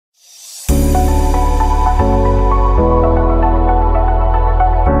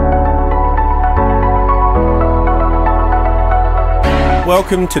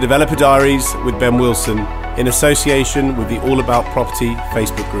Welcome to Developer Diaries with Ben Wilson in association with the All About Property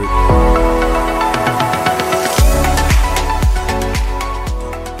Facebook group.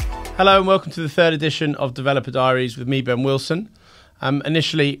 Hello and welcome to the third edition of Developer Diaries with me, Ben Wilson.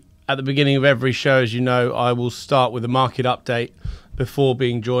 Initially, at the beginning of every show, as you know, I will start with a market update before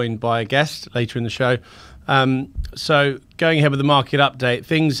being joined by a guest later in the show. So going ahead with the market update,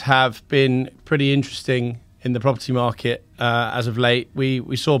 things have been pretty interesting in the property market as of late.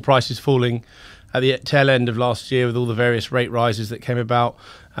 We saw prices falling at the tail end of last year with all the various rate rises that came about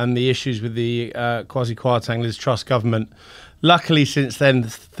and the issues with the quasi-Kwarteng Liz Truss government. Luckily, since then,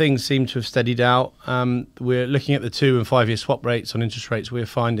 things seem to have steadied out. We're looking at the 2- and 5-year swap rates on interest rates. We're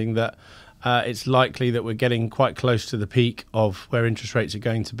finding that it's likely that we're getting quite close to the peak of where interest rates are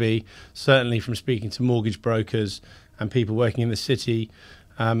going to be. Certainly from speaking to mortgage brokers and people working in the city,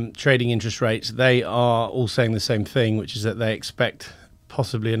 trading interest rates, they are all saying the same thing, which is that they expect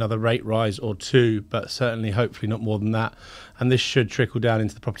possibly another rate rise or two, but certainly hopefully not more than that. And this should trickle down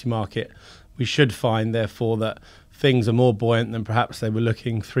into the property market. We should find, therefore, that things are more buoyant than perhaps they were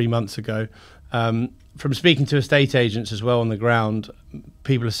looking 3 months ago. From speaking to estate agents as well on the ground,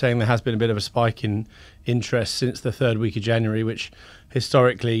 people are saying there has been a bit of a spike in interest since the third week of January, which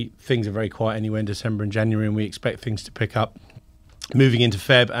historically things are very quiet anyway in December and January, and we expect things to pick up moving into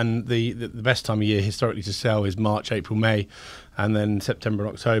Feb. And the best time of year historically to sell is March, April, May, and then September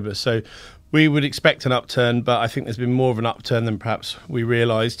and October. So we would expect an upturn, but I think there's been more of an upturn than perhaps we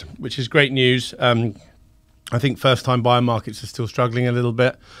realised, which is great news. I think first-time buyer markets are still struggling a little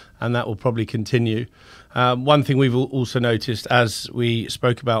bit, and that will probably continue. One thing we've also noticed, as we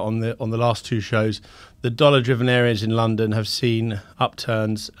spoke about on the last two shows, the dollar-driven areas in London have seen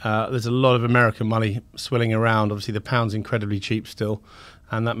upturns. There's a lot of American money swilling around. Obviously, the pound's incredibly cheap still,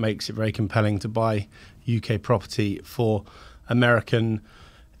 and that makes it very compelling to buy UK property for American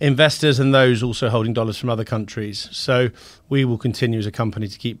investors and those also holding dollars from other countries. So we will continue as a company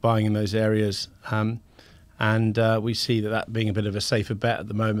to keep buying in those areas. And we see that being a bit of a safer bet at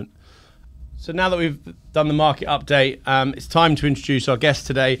the moment. So now that we've done the market update, it's time to introduce our guest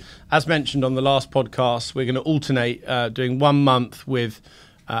today. As mentioned on the last podcast, we're going to alternate doing 1 month with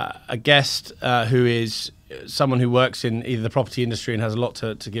a guest who is someone who works in either the property industry and has a lot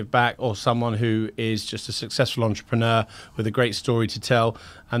to give back, or someone who is just a successful entrepreneur with a great story to tell.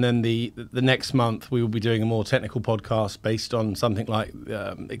 And then the next month we will be doing a more technical podcast based on something like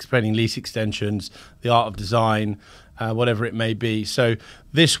explaining lease extensions, the art of design, whatever it may be. So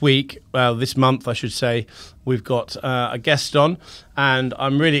this month I should say, we've got a guest on, and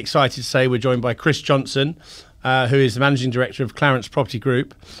I'm really excited to say we're joined by Chris Johnson, who is the Managing Director of Clarence Property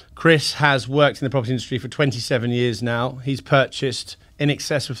Group. Chris has worked in the property industry for 27 years now. He's purchased in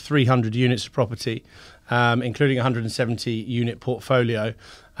excess of 300 units of property, including a 170-unit portfolio.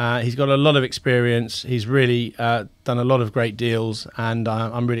 He's got a lot of experience. He's really done a lot of great deals, and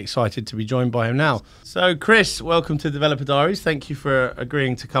I'm really excited to be joined by him now. So, Chris, welcome to Developer Diaries. Thank you for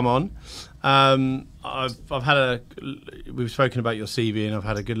agreeing to come on. We've spoken about your CV, and I've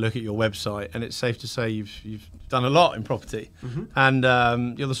had a good look at your website, and it's safe to say you've done a lot in property. Mm-hmm.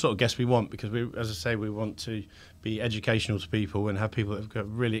 And you're the sort of guest we want, because we, as I say, we want to be educational to people and have people that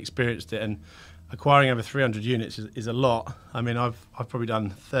have really experienced it. And acquiring over 300 units is a lot. I mean, I've probably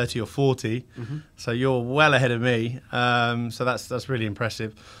done 30 or 40, mm-hmm. So you're well ahead of me. So that's really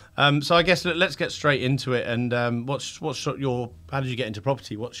impressive. So I guess let's get straight into it. And how did you get into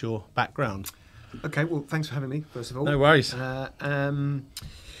property? What's your background? Okay, well, thanks for having me, first of all. No worries.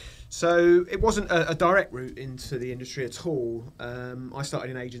 So it wasn't a direct route into the industry at all. I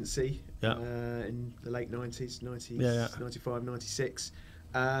started an agency in the late 90s, 95, 96.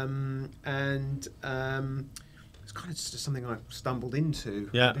 And it's kind of just something I stumbled into.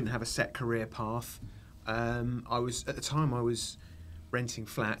 I didn't have a set career path. At the time I was renting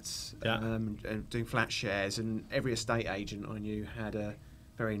flats and doing flat shares, and every estate agent I knew had a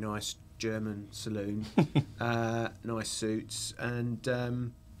very nice German saloon, nice suits, and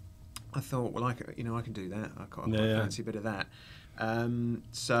I thought, well, I can do that. I quite fancy a bit of that.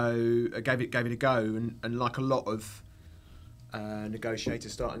 So I gave it a go, and like a lot of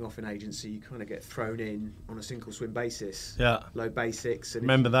negotiators starting off in agency, you kind of get thrown in on a single swim basis. Low basics. And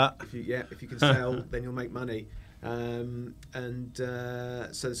remember that. If you can sell, then you'll make money. So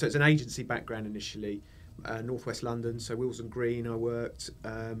it's an agency background initially. Northwest London, so Willesden Green I worked,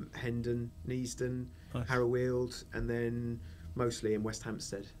 Hendon, Neasden, nice. Harrow Weald, and then mostly in West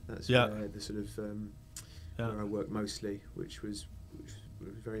Hampstead. That's where the sort of where I worked mostly, which was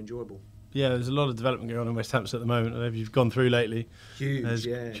very enjoyable. Yeah, there's a lot of development going on in West Hampstead at the moment. I don't know if you've gone through lately. Huge.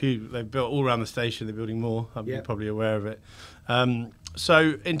 Huge. They've built all around the station. They're building more. You're probably aware of it.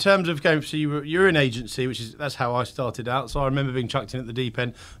 So in terms of going, so you're an agency, that's how I started out. So I remember being chucked in at the deep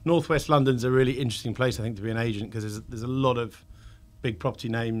end. Northwest London's a really interesting place, I think, to be an agent, because there's a lot of big property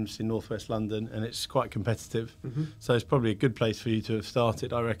names in Northwest London, and it's quite competitive. So it's probably a good place for you to have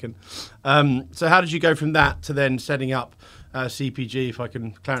started, I reckon. So how did you go from that to then setting up CPG,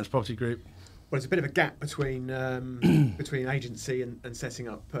 Clarence Property Group? Well, there's a bit of a gap between between agency and setting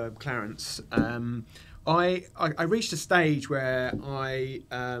up Clarence. I reached a stage where I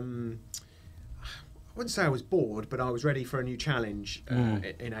wouldn't say I was bored, but I was ready for a new challenge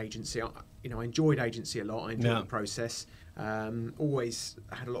in agency. I enjoyed agency a lot. I enjoyed the process. Always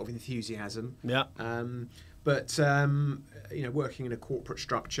had a lot of enthusiasm. Yeah. But working in a corporate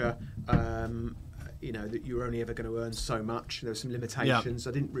structure, that you were only ever going to earn so much. There were some limitations.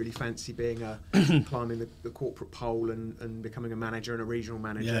 I didn't really fancy being climbing the corporate pole and becoming a manager and a regional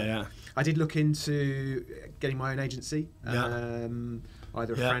manager. I did look into getting my own agency,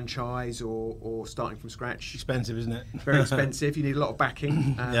 either a franchise or starting from scratch. Expensive, isn't it? Very expensive. You need a lot of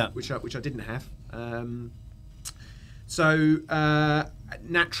backing, which I didn't have. So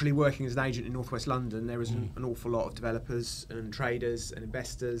naturally, working as an agent in Northwest London, there was an awful lot of developers and traders and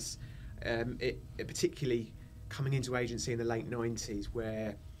investors. It particularly coming into agency in the late 90s,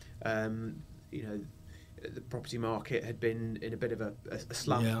 where the property market had been in a bit of a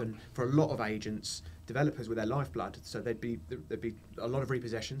slump, and for a lot of agents, developers were their lifeblood. So there'd be a lot of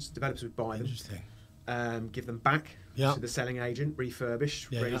repossessions. Developers would buy them, give them back to the selling agent,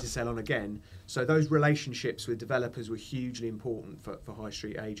 refurbished, ready to sell on again. So those relationships with developers were hugely important for high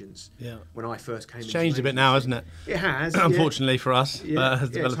street agents. When I first came, it's changed a bit now, hasn't it? It has, unfortunately for us as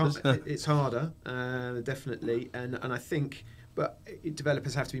developers. It's harder, definitely, and I think. But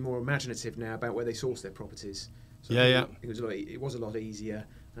developers have to be more imaginative now about where they source their properties. So it was a lot easier,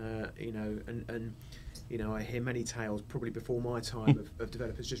 and I hear many tales, probably before my time, of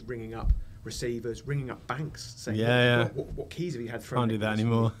developers just ringing up receivers, ringing up banks, saying, What keys have you had thrown? Can't do that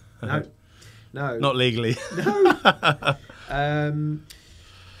anymore. No, not legally. No.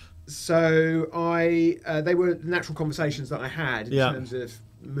 So they were natural conversations that I had in terms of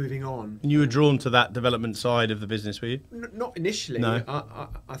moving on. And you were drawn to that development side of the business, were you? Not initially. No.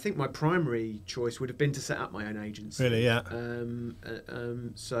 I think my primary choice would have been to set up my own agency. Really, yeah.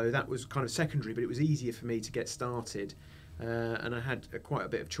 So that was kind of secondary, but it was easier for me to get started, and I had quite a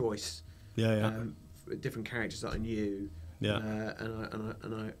bit of choice. Different characters that I knew. And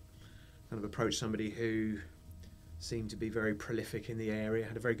I kind of approached somebody who seemed to be very prolific in the area,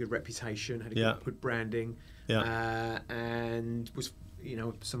 had a very good reputation, had a good branding, and was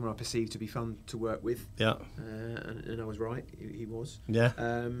someone I perceived to be fun to work with. And I was right. He was.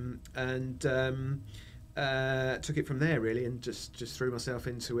 And took it from there really, and just threw myself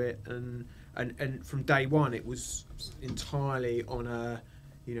into it, and from day one it was entirely on a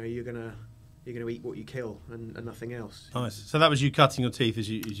you're gonna eat what you kill and nothing else. Nice. So that was you cutting your teeth as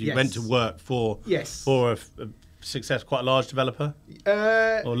you went to work for a success, quite a large developer,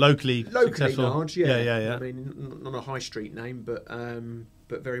 or locally successful? Large, I mean, not a high street name, but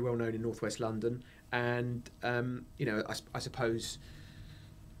very well known in Northwest London. And I suppose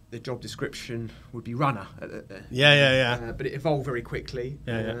the job description would be runner. But it evolved very quickly.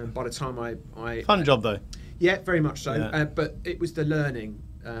 By the time I fun job though. Yeah, very much so. But it was the learning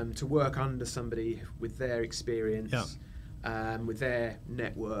to work under somebody with their experience, with their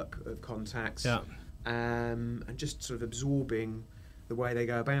network of contacts. And just sort of absorbing the way they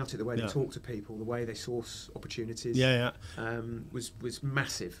go about it, the way they talk to people, the way they source opportunities. Was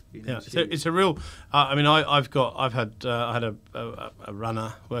massive. So it's a real. I mean, I had a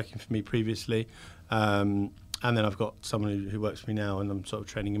runner working for me previously, and then I've got someone who works for me now, and I'm sort of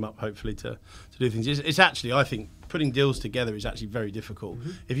training him up, hopefully, to do things. It's actually, I think, putting deals together is actually very difficult.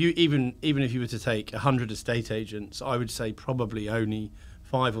 If you even if you were to take 100 estate agents, I would say probably only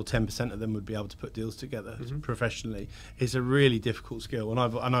 5 or 10% of them would be able to put deals together professionally. It's a really difficult skill, and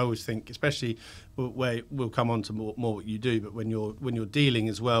I always think, especially where we'll come on to more what you do, but when you're dealing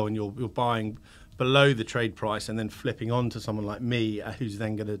as well, and you're buying below the trade price and then flipping on to someone like me who's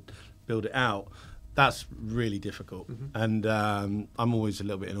then going to build it out, that's really difficult. And I'm always a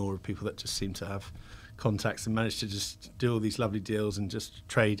little bit in awe of people that just seem to have contacts and manage to just do all these lovely deals and just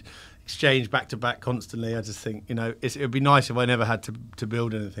exchange back to back constantly. I just think it would be nice if I never had to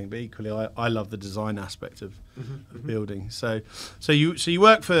build anything, but equally I love the design aspect of building. So you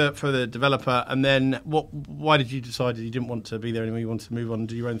work for the developer, and then why did you decide that you didn't want to be there anymore? You wanted to move on and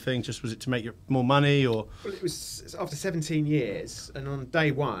do your own thing? Just was it to make more money, or? Well, it was after 17 years, and on day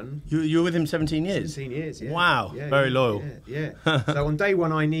one, you were with him 17 years. 17 years, yeah. Wow, very loyal. So on day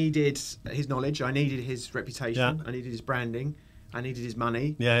one, I needed his knowledge, I needed his reputation, I needed his branding. I needed his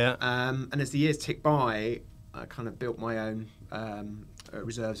money. Yeah, And as the years ticked by, I kind of built my own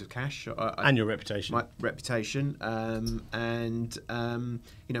reserves of cash. And your reputation. My reputation. My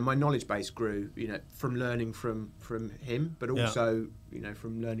knowledge base grew, from learning from him, but also,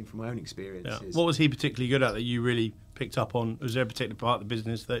 from learning from my own experiences. Yeah. What was he particularly good at that you really picked up on? Was there a particular part of the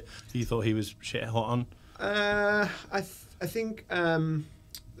business that you thought he was shit hot on? I think,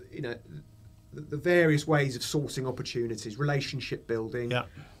 the various ways of sourcing opportunities, relationship building,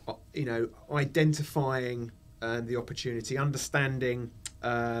 identifying the opportunity, understanding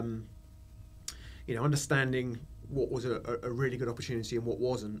what was a really good opportunity and what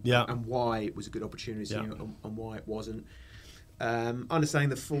wasn't, and why it was a good opportunity and why it wasn't. Understanding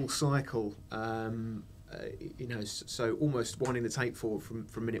the full cycle, so almost winding the tape forward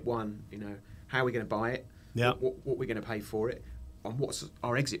from minute one. How are we going to buy it? What we're going to pay for it? And what's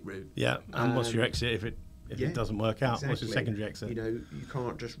our exit route? And what's your exit if it doesn't work out? Exactly. What's your secondary exit? You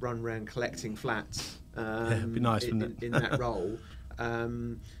can't just run around collecting flats. It'd be nice, wouldn't it? In that role,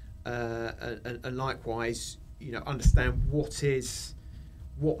 and likewise, understand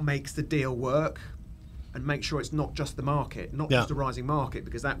what makes the deal work, and make sure it's not just the market, not just a rising market,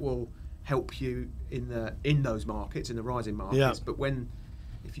 because that will help you in those markets, in the rising markets. But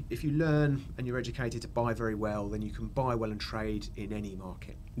if you learn and you're educated to buy very well, then you can buy well and trade in any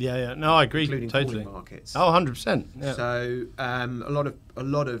market. No, I agree, including totally. falling markets. 100%. So a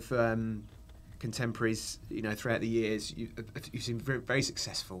lot of contemporaries, throughout the years, you've seen very, very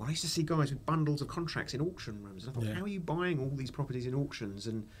successful. And I used to see guys with bundles of contracts in auction rooms. And I thought, how are you buying all these properties in auctions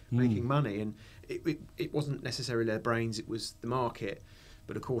and making money? And it wasn't necessarily their brains; it was the market.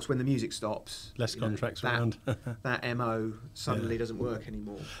 But of course, when the music stops, less contracts around. that MO suddenly doesn't work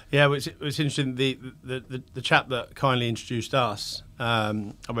anymore. Yeah, it's interesting. The chap that kindly introduced us,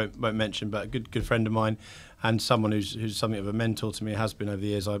 I won't mention, but a good friend of mine, and someone who's something of a mentor to me, has been over the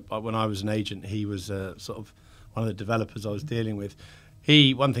years. When I was an agent, he was sort of one of the developers I was dealing with.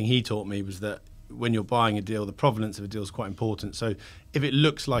 One thing he taught me was that when you're buying a deal, the provenance of a deal is quite important. So if it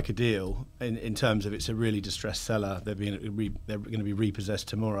looks like a deal in terms of it's a really distressed seller, they're going to be repossessed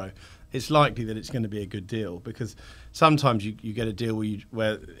tomorrow, it's likely that it's going to be a good deal, because sometimes you get a deal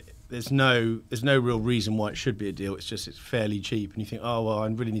where there's no real reason why it should be a deal. It's fairly cheap, and you think, oh well, I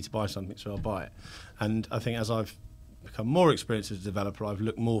really need to buy something, so I'll buy it. And I think as I've become more experienced as a developer, I've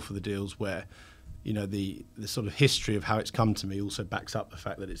looked more for the deals where the sort of history of how it's come to me also backs up the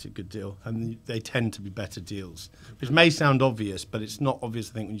fact that it's a good deal, and they tend to be better deals, which may sound obvious, but it's not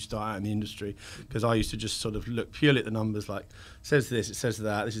obvious, I think, when you start out in the industry, because I used to just sort of look purely at the numbers, like, it says this, it says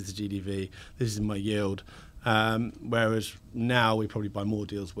that, this is the GDV, this is my yield, whereas now we probably buy more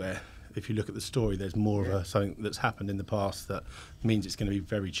deals where, if you look at the story, there's more of something that's happened in the past that means it's going to be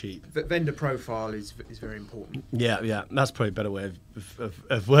very cheap. But vendor profile is very important. Yeah, that's probably a better way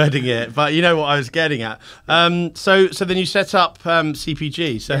of wording it. But you know what I was getting at. So then you set up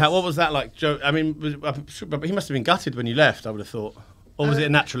CPG. So what was that like, Joe? I mean, but he must have been gutted when you left, I would have thought. Or was it a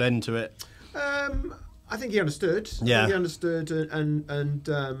natural end to it? I think he understood. Yeah. He understood and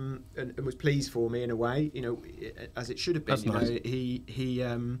was pleased for me in a way. As it should have been. That's nice. He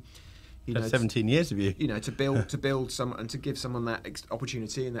 17 years of you. To build some and to give someone that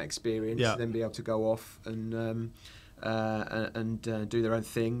opportunity and that experience, to then be able to go off and do their own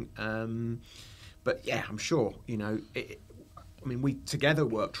thing. But yeah, I'm sure. We together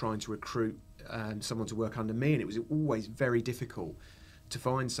worked trying to recruit someone to work under me, and it was always very difficult to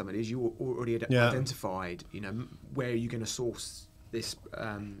find somebody, as you already identified. Where are you going to source this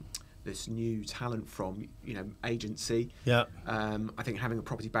new talent from? Agency. I think having a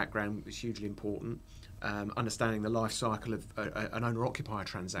property background is hugely important. Understanding the life cycle of an owner-occupier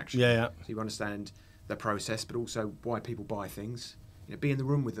transaction. So you understand the process, but also why people buy things. Be in the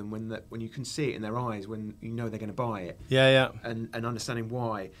room with them when you can see it in their eyes, when you know they're going to buy it. And understanding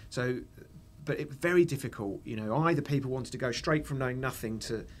why. So, but it was very difficult. Either people wanted to go straight from knowing nothing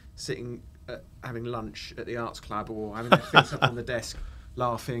to sitting having lunch at the arts club, or having their feet up on the desk,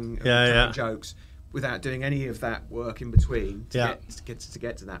 laughing and telling jokes, without doing any of that work in between to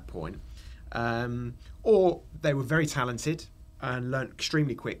get to that point. Or they were very talented and learnt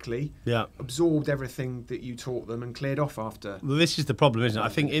extremely quickly, absorbed everything that you taught them and cleared off after. Well, this is the problem, isn't it? I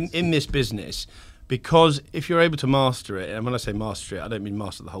think in this business, because if you're able to master it, and when I say master it, I don't mean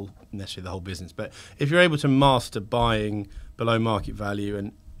master necessarily the whole business, but if you're able to master buying below market value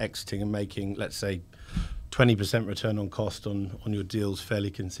and exiting and making, let's say, 20% return on cost on your deals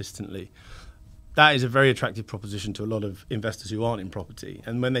fairly consistently, that is a very attractive proposition to a lot of investors who aren't in property.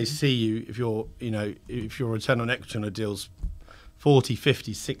 And when they see you, if your return on equity on a deal's 40,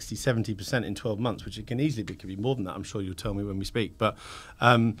 50, 60, 70% in 12 months, which it can easily be, could be more than that. I'm sure you'll tell me when we speak. But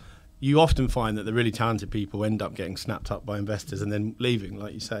you often find that the really talented people end up getting snapped up by investors and then leaving,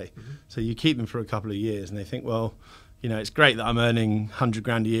 like you say. So you keep them for a couple of years and they think, well, you know, it's great that I'm earning 100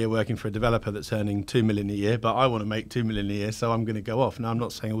 grand a year working for a developer that's earning 2 million a year, but I want to make 2 million a year, so I'm going to go off. Now, I'm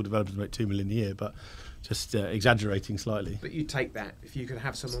not saying all developers make 2 million a year, but just exaggerating slightly. But you take that. If you could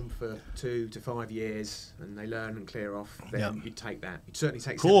have someone for 2 to 5 years and they learn and clear off, then you'd take that. You'd certainly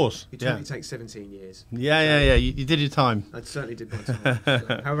take. Of course, you'd certainly take 17 years. Yeah. You did your time. I certainly did my time.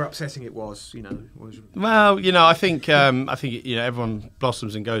 So, however upsetting it was, you know. Well, you know, I think you know, everyone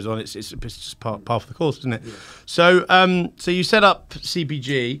blossoms and goes on. It's just part of the course, isn't it? Yeah. So you set up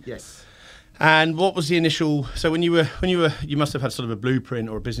CPG. Yes. And what was the initial? So when you must have had sort of a blueprint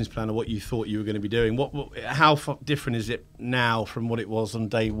or a business plan of what you thought you were going to be doing. How different is it now from what it was on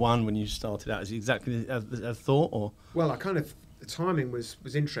day one when you started out? Is it exactly as thought, or? Well, the timing was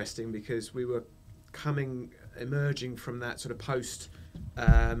interesting because we were emerging from that sort of post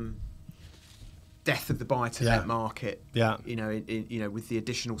death of the buy-to-let market. Yeah. You know, with the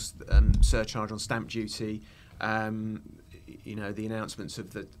additional surcharge on stamp duty. You know, the announcements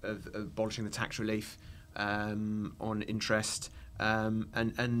of abolishing the tax relief on interest and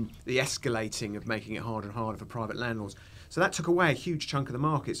the escalating of making it harder and harder for private landlords. So that took away a huge chunk of the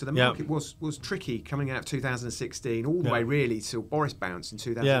market. So the market was tricky coming out of 2016 all the way really till Boris bounced in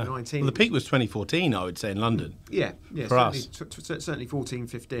 2019. Well, the peak was 2014, I would say, in London. Yeah, for certainly 14,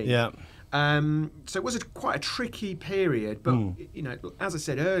 15. Yeah. So it was quite a tricky period. But, you know, as I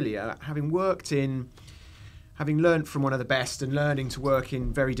said earlier, having learned from one of the best and learning to work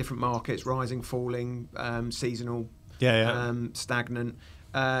in very different markets, rising, falling, seasonal, stagnant,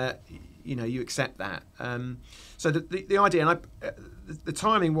 you know, you accept that. So the idea, and the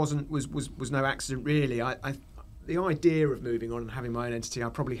timing was no accident really. The idea of moving on and having my own entity, I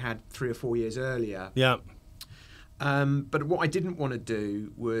probably had 3 or 4 years earlier. Yeah. But what I didn't want to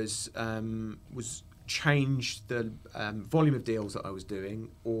do was change the volume of deals that I was doing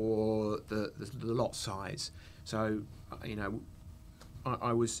or the lot size. So, you know,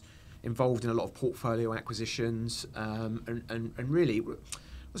 I was involved in a lot of portfolio acquisitions, and really, it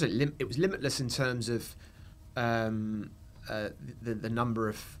was limitless in terms of the number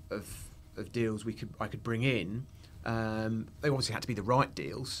of deals I could bring in. They obviously had to be the right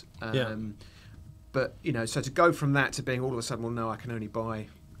deals. But you know, so to go from that to being all of a sudden, well, no, I can only buy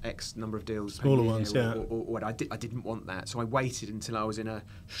X number of deals, smaller ones, or I didn't want that, so I waited until I was in a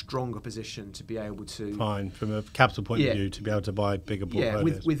stronger position to be able to from a capital point of view to be able to buy bigger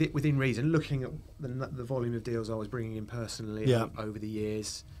portfolios. Within reason, looking at the volume of deals I was bringing in personally over the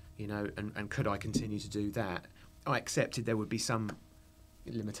years, you know, and could I continue to do that? I accepted there would be some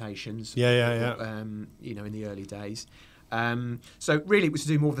limitations. You know, in the early days. So really it was to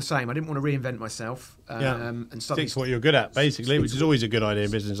do more of the same. I didn't want to reinvent myself. And stick to what you're good at, basically, which is always a good idea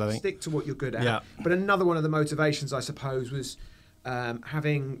in business, I think. Stick to what you're good at. Yeah. But another one of the motivations, I suppose, was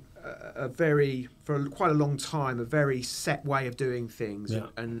having for quite a long time, a very set way of doing things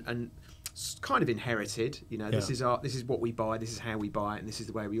and kind of inherited. You know, this is what we buy, this is how we buy it, and this is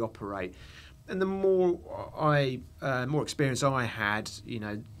the way we operate. And the more experience I had, you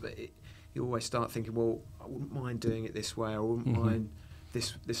know, you always start thinking, well, I wouldn't mind doing it this way. I wouldn't mind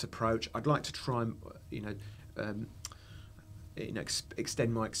this approach. I'd like to try and,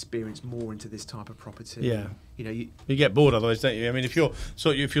 extend my experience more into this type of property. Yeah. You know, you get bored otherwise, don't you? I mean, if you're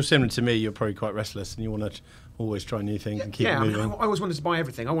similar to me, you're probably quite restless and you want to always try new things and keep it moving. I mean, I always wanted to buy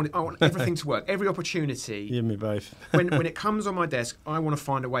everything. I want everything to work. Every opportunity. You and me both. when it comes on my desk, I want to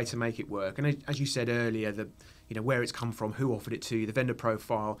find a way to make it work. And as you said earlier, you know, where it's come from, who offered it to you, the vendor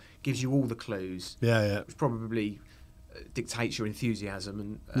profile gives you all the clues. Which probably dictates your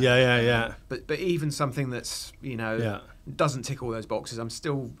enthusiasm. And But even something that's, you know, doesn't tick all those boxes, I'm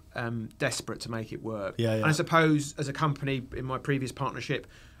still desperate to make it work. And I suppose as a company in my previous partnership,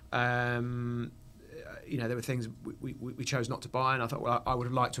 you know, there were things we chose not to buy, and I thought, well, I would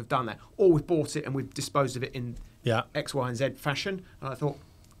have liked to have done that, or we've bought it and we've disposed of it in X, Y, and Z fashion, and I thought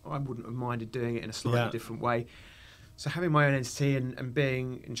I wouldn't have minded doing it in a slightly different way. So having my own entity and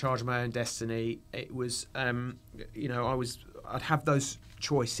being in charge of my own destiny, it was, you know, I'd have those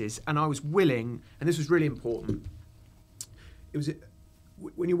choices, and I was willing, and this was really important. It was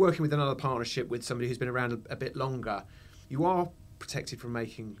when you're working with another partnership with somebody who's been around a bit longer, you are protected from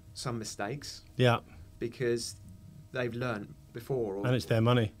making some mistakes. Because they've learned before, and it's their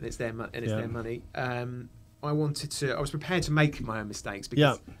money. And it's their money. I was prepared to make my own mistakes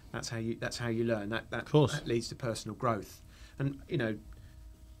because that's how you learn. That leads to personal growth. And you know,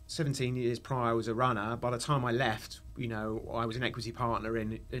 17 years prior, I was a runner. By the time I left, you know, I was an equity partner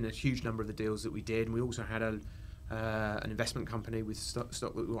in a huge number of the deals that we did, and we also had an investment company with stock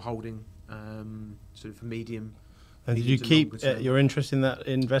that we were holding, sort of for medium. And did you keep your interest in that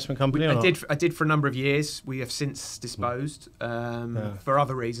investment company? I did for a number of years. We have since disposed for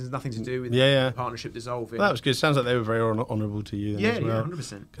other reasons, nothing to do with the partnership dissolving. Well, that was good. Sounds like they were very honourable to you. Yeah, as well.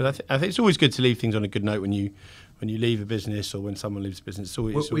 100%. Because I think it's always good to leave things on a good note when you leave a business or when someone leaves a business.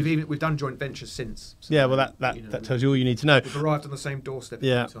 We've done joint ventures since. So, yeah, well, that tells you all you need to know. We've arrived on the same doorstep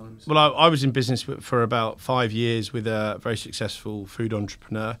a few times. Well, I was in business for about 5 years with a very successful food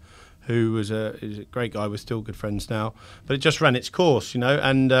entrepreneur who is a great guy. We're still good friends now, but it just ran its course, you know.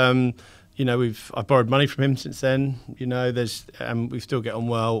 And you know, I've borrowed money from him since then. You know, we still get on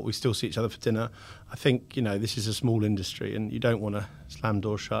well. We still see each other for dinner. I think, you know, this is a small industry, and you don't want to slam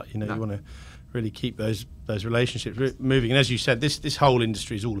doors shut. You know, you want to really keep those relationships moving. And as you said, this whole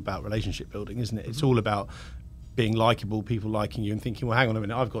industry is all about relationship building, isn't it? Mm-hmm. It's all about being likeable, people liking you, and thinking, well, hang on a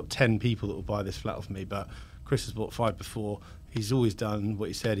minute, I've got 10 people that will buy this flat off me, but Chris has bought 5 before. He's always done what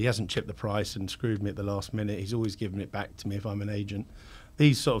he said. He hasn't chipped the price and screwed me at the last minute. He's always given it back to me if I'm an agent.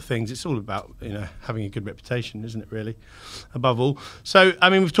 These sort of things, it's all about, you know, having a good reputation, isn't it, really, above all? So, I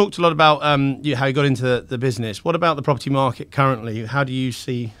mean, we've talked a lot about how you got into the business. What about the property market currently? How do you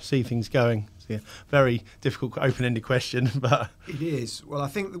see things going? It's a very difficult, open-ended question, but... It is. Well, I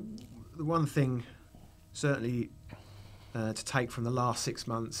think the one thing, certainly, to take from the last 6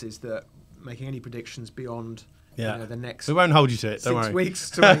 months is that making any predictions beyond... the next. We won't hold you to it. Don't worry. 6 weeks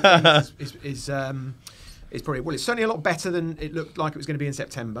to 8 weeks is probably, well, it's certainly a lot better than it looked like it was going to be in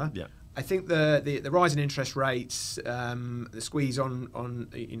September. Yeah. I think the rise in interest rates, the squeeze on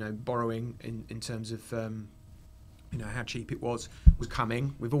you know, borrowing in terms of you know, how cheap it was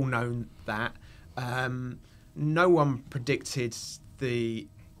coming. We've all known that. No one predicted the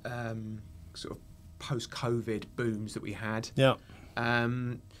sort of post-COVID booms that we had. Yeah.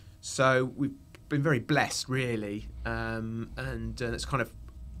 So we've been very blessed, really, and it's kind of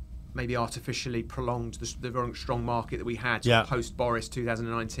maybe artificially prolonged the very strong market that we had post Boris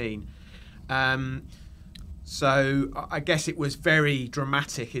 2019. So I guess it was very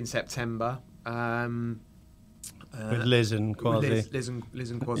dramatic in September. With Liz and Kwasi. Liz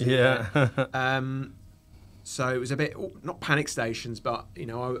and Kwasi. Yeah. So it was a bit, not panic stations, but you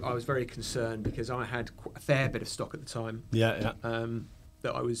know, I was very concerned because I had a fair bit of stock at the time. Yeah.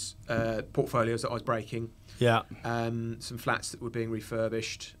 That I was portfolios that I was breaking. Yeah. Some flats that were being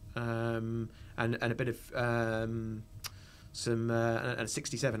refurbished, and a bit of some a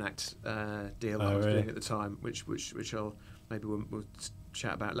 67 Act deal that I was doing at the time, which we'll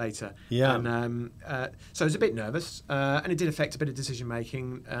chat about later. Yeah. And so I was a bit nervous, and it did affect a bit of decision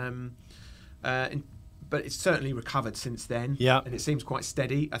making. But it's certainly recovered since then. Yeah. And it seems quite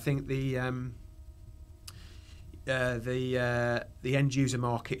steady. I think the end user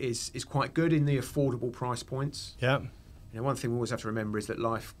market is quite good in the affordable price points. Yeah. You know, one thing we always have to remember is that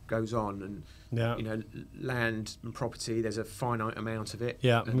life goes on, and you know, land and property, there's a finite amount of it.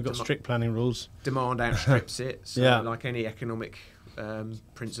 Yeah, and we've got strict planning rules. Demand outstrips it. So like any economic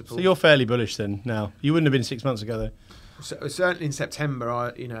principle. So you're fairly bullish then now. You wouldn't have been 6 months ago though. So certainly in September,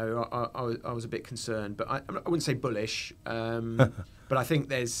 I was a bit concerned, but I wouldn't say bullish. But I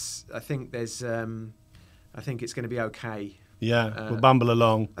think it's going to be okay. Yeah, we'll bumble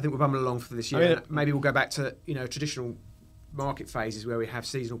along. I think we'll bumble along for this year. I mean, maybe we'll go back to, you know, traditional market phases where we have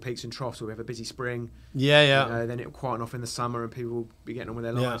seasonal peaks and troughs, where we have a busy spring. Yeah. You know, then it'll quieten off in the summer, and people will be getting on with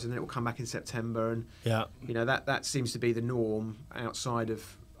their lives, and then it will come back in September. And you know, that seems to be the norm outside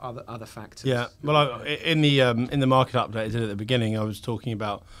of other factors. Yeah. Well, in the market update I did at the beginning, I was talking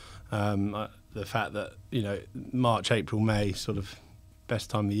about the fact that, you know, March, April, May sort of best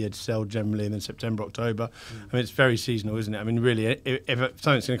time of the year to sell generally, and then September, October. I mean, it's very seasonal, isn't it? I mean, really, if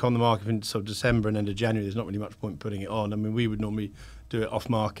something's going to come on the market in sort of December and end of January, there's not really much point putting it on. I mean, we would normally do it off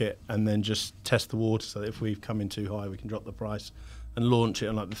market and then just test the water, so that if we've come in too high, we can drop the price and launch it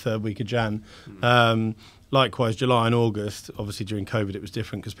on like the third week of Jan. Likewise, July and August, obviously during COVID it was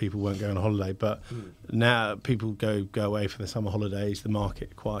different because people weren't going on holiday, but now people go away for the summer holidays, the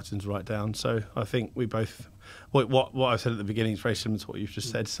market quietens right down. So I think we both, what I said at the beginning is very similar to what you've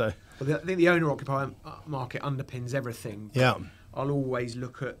just said. So I think the owner-occupier market underpins everything. Yeah. I'll always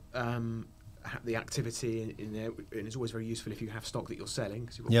look at the activity in there, and it's always very useful if you have stock that you're selling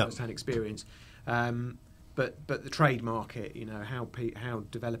because you've got first-hand experience. But the trade market, you know, how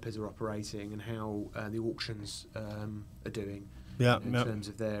developers are operating and how the auctions are doing, in terms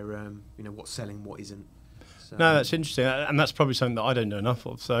of their, you know, what's selling, what isn't. So. No, that's interesting, and that's probably something that I don't know enough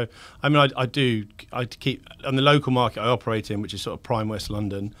of. So, I mean, I keep on the local market I operate in, which is sort of prime West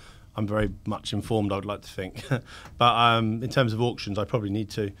London. I'm very much informed, I would like to think, but in terms of auctions, I probably need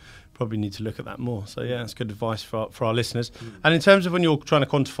to look at that more. So yeah, it's good advice for our listeners. And in terms of when you're trying to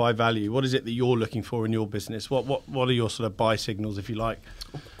quantify value, what is it that you're looking for in your business? What are your sort of buy signals, if you like?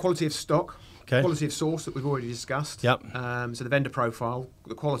 Quality of stock. Okay. Quality of source that we've already discussed. Yep. So the vendor profile,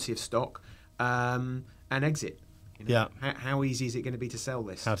 the quality of stock, and exit. You know, Yeah. How easy is it going to be to sell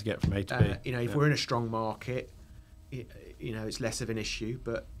this? How to get from A to B. You know, if we're in a strong market, you know, it's less of an issue.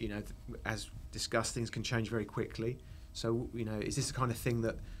 But you know, as discussed, things can change very quickly. So you know, is this the kind of thing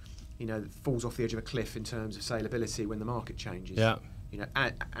that, you know, falls off the edge of a cliff in terms of saleability when the market changes? Yeah. You know,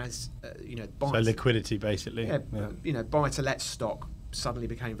 as you know, So liquidity, basically. Yeah. You know, buy-to-let stock suddenly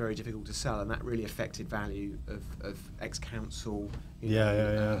became very difficult to sell, and that really affected value of ex-council.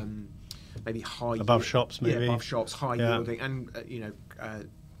 Maybe high above shops, maybe. Yeah, above shops, high yielding, and you know,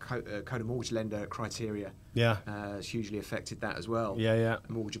 code of mortgage lender criteria. Yeah. Has hugely affected that as well. Yeah.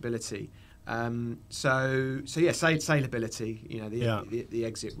 Mortgageability. So yeah, saleability. You know, the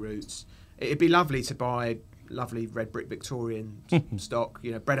exit routes. It'd be lovely to buy lovely red brick Victorian stock.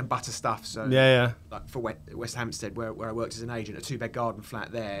 You know, bread and butter stuff. So like for West Hampstead, where I worked as an agent, a 2-bed garden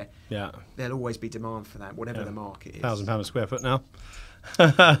flat there. Yeah, there'll always be demand for that, whatever the market is. £1,000 a square foot now.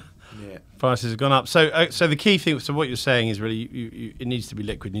 Yeah, prices have gone up. So the key thing. So what you're saying is really, it needs to be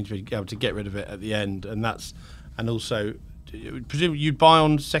liquid. You need to be able to get rid of it at the end, and also. Presumably you'd buy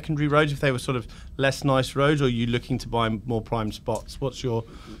on secondary roads if they were sort of less nice roads, or are you looking to buy more prime spots? What's your...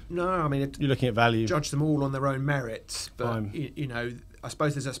 No, I mean... You're looking at value. Judge them all on their own merits, but, you know, I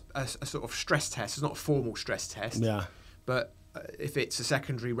suppose there's a sort of stress test. It's not a formal stress test. Yeah. But if it's a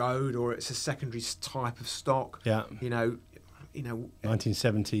secondary road or it's a secondary type of stock, you know...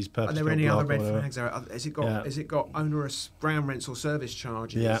 1970s purpose. Are there any other red flags? Has it got onerous ground rents or service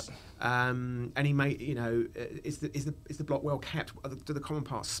charges? Yeah. You know, is the block well kept? Do the common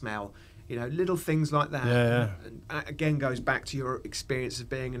parts smell? You know, little things like that. Yeah. And again, goes back to your experience of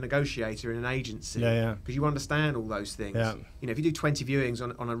being a negotiator in an agency. Yeah. Because you understand all those things. Yeah. You know, if you do 20 viewings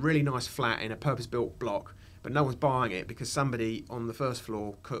on a really nice flat in a purpose-built block, but no one's buying it because somebody on the first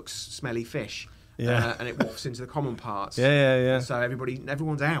floor cooks smelly fish. Yeah. And it wafts into the common parts. Yeah. So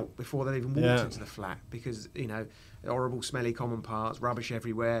everyone's out before they even walked into the flat because, you know, horrible, smelly common parts, rubbish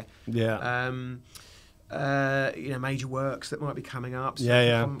everywhere. Yeah. You know, major works that might be coming up. So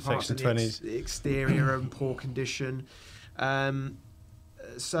Section 20s. The exterior in poor condition.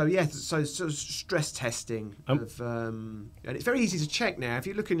 So stress testing and it's very easy to check now. If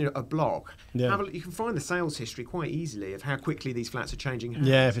you're looking at a block, you can find the sales history quite easily of how quickly these flats are changing hands.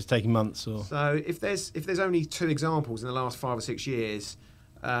 Yeah, if it's taking months or... So if there's only 2 examples in the last 5 or 6 years,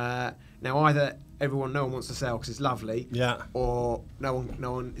 now either no one wants to sell because it's lovely, or no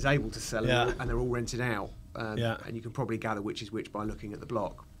one is able to sell it, and they're all rented out. And you can probably gather which is which by looking at the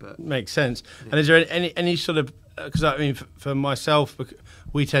block. But makes sense. And is there any sort of, because I mean for myself,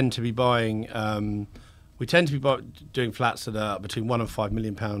 we tend to be buying doing flats that are between £1 and £5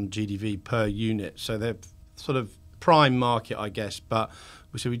 million GDV per unit, so they're sort of prime market, I guess. But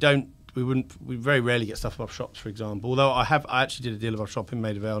we very rarely get stuff above shops, for example. Although I actually did a deal above shop in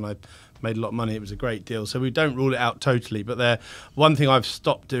Maida Vale, and I made a lot of money. It was a great deal. So we don't rule it out totally. But one thing I've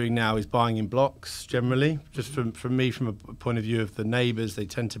stopped doing now is buying in blocks generally. Just from a point of view of the neighbours, they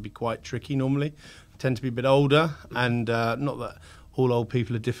tend to be quite tricky normally. They tend to be a bit older, and not that all old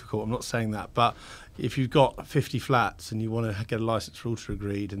people are difficult. I'm not saying that, but if you've got 50 flats and you want to get a licence for alter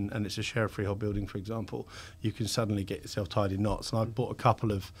agreed, and it's a share of freehold building, for example, you can suddenly get yourself tied in knots. And I've bought a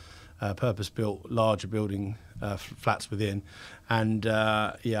couple of purpose-built larger building flats within, and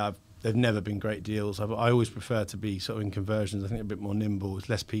they've never been great deals. I always prefer to be sort of in conversions. I think a bit more nimble, with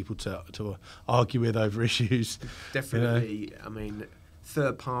less people to argue with over issues. Definitely. You know? I mean,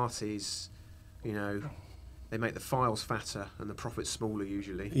 third parties, you know, they make the files fatter and the profits smaller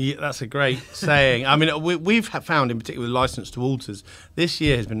usually. Yeah, that's a great saying. I mean, we've found, in particular with licence to alters, this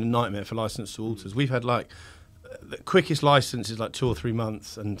year has been a nightmare for licence to alters. We've had the quickest licence is 2 or 3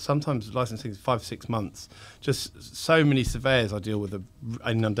 months, and sometimes licensing is 5 or 6 months. Just so many surveyors I deal with are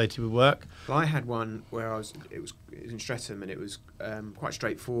inundated with work. Well, I had one where it was in Streatham, and it was quite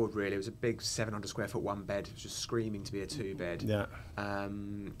straightforward really. It was a big 700 square foot 1-bed. It was just screaming to be a 2-bed. Yeah. I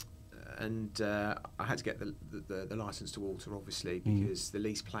had to get the licence to alter, obviously, because the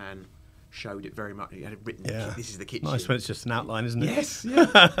lease plan showed it very much. It had written, this is the kitchen. Nice when it's just an outline, isn't it? Yes,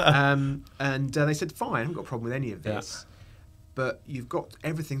 yeah. And they said, fine, I haven't got a problem with any of this, but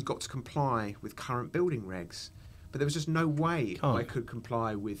everything's got to comply with current building regs. But there was just no way I could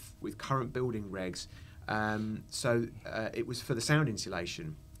comply with current building regs. So it was for the sound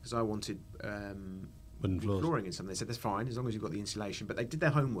insulation, because I wanted wooden flooring in something. They said that's fine as long as you've got the insulation. But they did their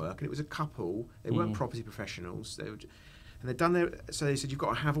homework, and it was a couple. They weren't property professionals. And they'd done their. So they said you've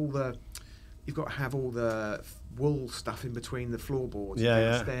got to have all the wool stuff in between the floorboards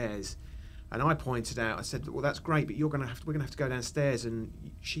downstairs. And I pointed out, I said, well, that's great, but we're going to have to go downstairs. And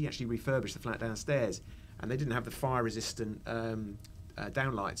she actually refurbished the flat downstairs, and they didn't have the fire-resistant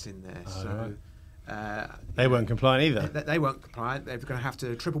downlights in there. They weren't compliant either. They weren't compliant. They're going to have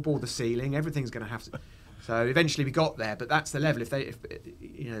to triple board the ceiling. Everything's going to have to. So eventually we got there, but that's the level.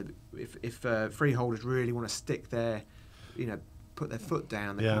 If freeholders really want to stick their, put their foot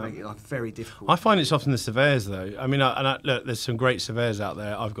down, they can make it very difficult. I find it's often the surveyors, though. I mean, look, there's some great surveyors out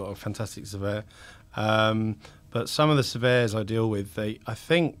there. I've got a fantastic surveyor, but some of the surveyors I deal with, I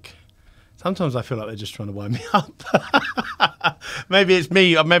think. Sometimes I feel like they're just trying to wind me up. Maybe it's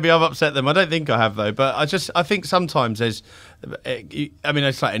me. Maybe I've upset them. I don't think I have, though. But I think sometimes there's. I mean,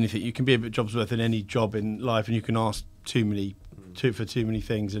 it's like anything. You can be a bit jobs worth in any job in life, and you can ask too many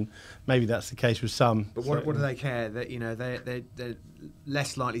things, and maybe that's the case with some. But what do they care? That they're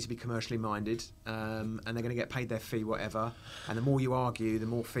less likely to be commercially minded, and they're going to get paid their fee, whatever. And the more you argue, the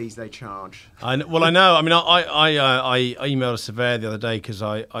more fees they charge. I know. I mean, I emailed a surveyor the other day because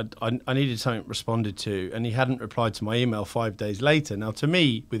I needed something responded to, and he hadn't replied to my email 5 days later. Now, to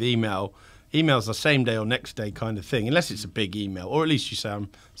me, with emails are same day or next day kind of thing, unless it's a big email, or at least you say, I'm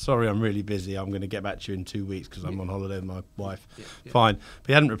sorry, I'm really busy, I'm going to get back to you in 2 weeks because I'm on holiday with my wife. Fine. But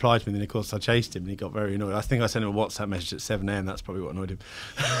he hadn't replied to me, then of course I chased him and he got very annoyed. I think I sent him a WhatsApp message at 7 a.m, that's probably what annoyed him.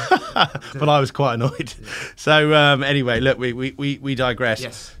 But I was quite annoyed. So anyway, look, we digress.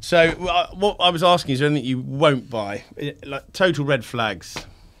 Yes. So what I was asking, is there anything you won't buy? Like total red flags?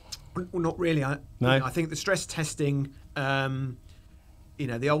 Well, not really. No? I think the stress testing...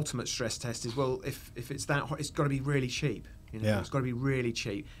 the ultimate stress test is, well, if it's that hot, it's got to be really cheap. It's got to be really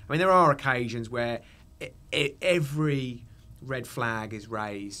cheap. I mean, there are occasions where every red flag is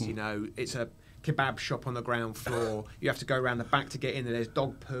raised. It's a kebab shop on the ground floor. You have to go around the back to get in there. There's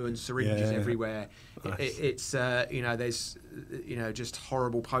dog poo and syringes everywhere. Nice. There's just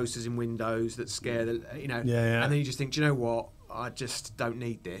horrible posters in windows that scare the and then you just think, do you know what? I just don't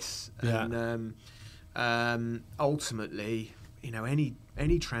need this. And ultimately,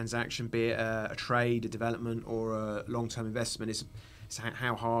 any transaction, be it a trade, a development, or a long-term investment, is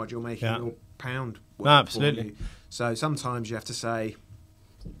how hard you're making your pound work. No, absolutely. For you. So sometimes you have to say,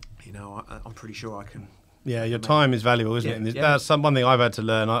 I'm pretty sure I can. Yeah, your time is valuable, isn't it? And that's one thing I've had to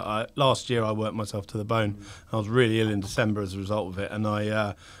learn. Last year I worked myself to the bone. I was really ill in December as a result of it, and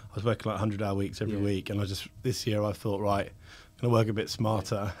I was working like 100-hour weeks every week. And this year I thought, right, I'm going to work a bit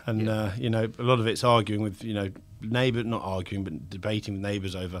smarter. And a lot of it's arguing with not arguing, but debating with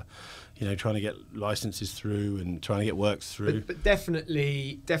neighbours over, trying to get licenses through and trying to get works through. But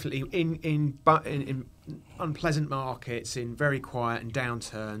definitely in unpleasant markets, in very quiet and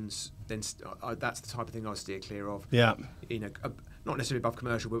downturns, then that's the type of thing I steer clear of. Yeah. Not necessarily above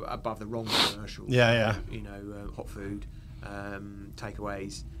commercial, but above the wrong commercial. Yeah. Hot food,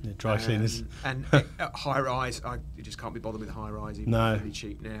 takeaways, dry cleaners, and high rise. You just can't be bothered with high rise. Even really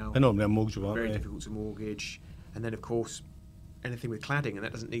cheap now. They're normally unmortgageable, aren't they? Very difficult to mortgage. And then, of course, anything with cladding, and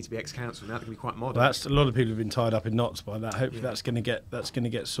that doesn't need to be ex-council now. That can be quite modern. Well, a lot of people have been tied up in knots by that. Hopefully, that's going to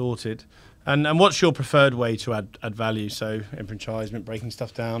get sorted. And what's your preferred way to add value? So, enfranchisement, breaking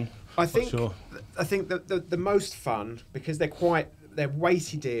stuff down. I think that the most fun, because they're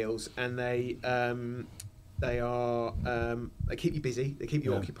weighty deals, and they keep you busy, they keep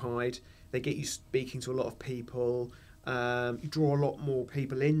you occupied, they get you speaking to a lot of people. You draw a lot more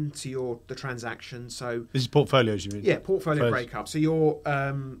people into the transaction. So this is portfolios, you mean? Yeah, portfolio breakup. So you're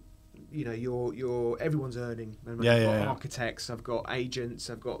everyone's earning. I've got architects, I've got agents,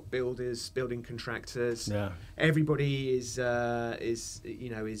 I've got builders, building contractors. Yeah. Everybody is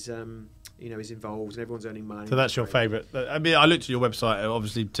involved, and everyone's earning money. So that's your favourite. I mean, I looked at your website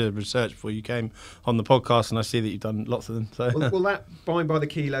obviously to research before you came on the podcast, and I see that you've done lots of them. So well, that buying by the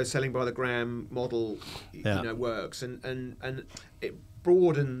kilo, selling by the gram model, works, and it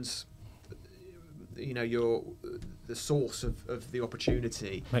broadens, the source of the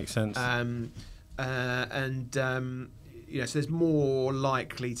opportunity. Makes sense. So there's more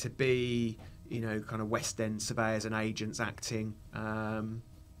likely to be, kind of West End surveyors and agents acting.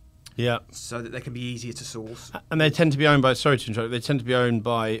 So that they can be easier to source. And they tend to be owned by, sorry to interrupt, they tend to be owned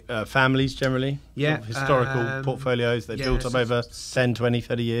by families generally? Yeah. Sort of historical portfolios they've built up over 10, 20,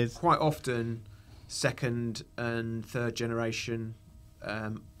 30 years? Quite often, second and third generation,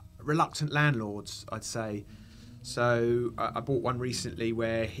 reluctant landlords, I'd say. So I bought one recently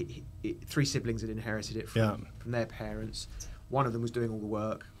where three siblings had inherited it from their parents. One of them was doing all the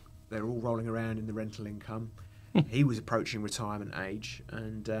work. They were all rolling around in the rental income. He was approaching retirement age,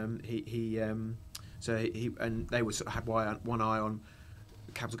 and they were sort of had one eye on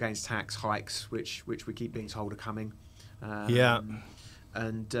capital gains tax hikes, which we keep being told are coming. So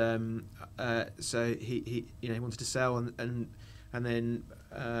he wanted to sell, and then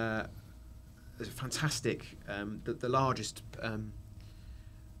it's a fantastic, the largest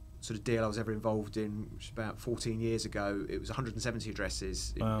sort of deal I was ever involved in, which was about 14 years ago. It was 170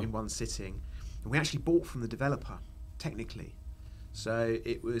 addresses in one sitting, and we actually bought from the developer technically. So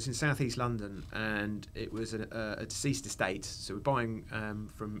it was in southeast London, and it was a deceased estate. So we're buying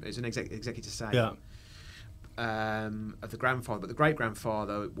from, it's an executive sale of the grandfather, but the great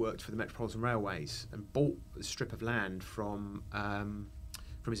grandfather worked for the Metropolitan Railways and bought a strip of land from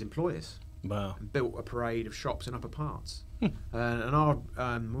his employers. Wow! And built a parade of shops in upper parts. And our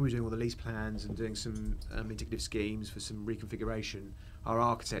when we were doing all the lease plans and doing some indicative schemes for some reconfiguration, our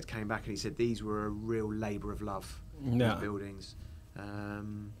architect came back and he said these were a real labour of love. These buildings.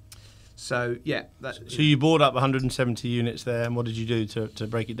 So you bought up 170 units there, and what did you do to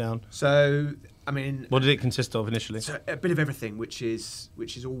break it down? So I mean, what did it consist of initially? So a bit of everything, which is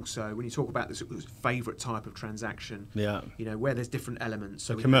also when you talk about this favourite type of transaction. Where there's different elements.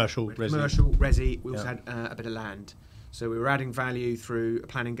 So commercial resi. We also had a bit of land. So we were adding value through a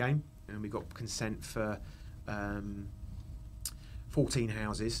planning game, and we got consent for 14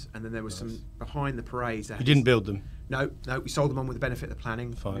 houses, and then there was some behind the parades. You didn't build them? No, we sold them on with the benefit of the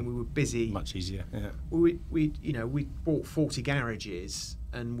planning. Fine. I mean, we were busy. Much easier. Yeah. We bought 40 garages,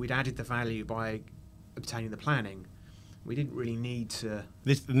 and we'd added the value by obtaining the planning. We didn't really need to.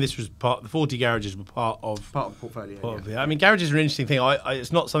 This was part. The 40 garages were part of the portfolio. I mean, garages are an interesting thing.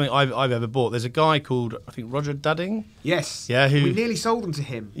 It's not something I've ever bought. There's a guy called, I think, Roger Dudding. Yes. Yeah. We nearly sold them to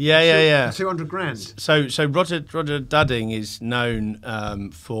him. Yeah. 200 grand. So Roger Dudding is known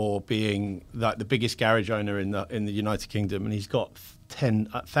for being like the biggest garage owner in the United Kingdom, and he's got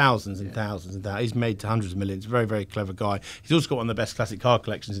thousands and thousands and thousands. He's made hundreds of millions. Very, very clever guy. He's also got one of the best classic car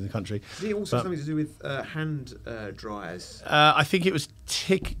collections in the country. Did he also have something to do with hand dryers? I think it was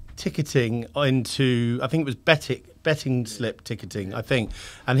ticketing into. I think it was betting slip ticketing. I think,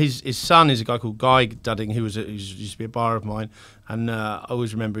 and his son is a guy called Guy Dudding, who used to be a buyer of mine, and I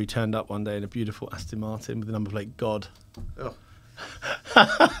always remember he turned up one day in a beautiful Aston Martin with the number plate God. Oh.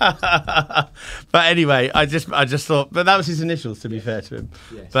 But anyway, I just thought, but that was his initials, to be fair to him.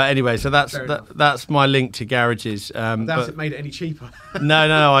 Yes. But anyway, so that's my link to garages. Doubt it made it any cheaper.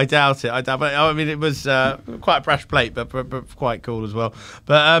 No, I doubt it. But I mean, it was quite a brash plate, but quite cool as well.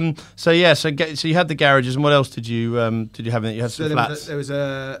 But so you had the garages, and what else did you have? You had some flats. There was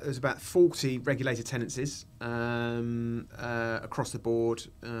about 40 regulated tenancies across the board.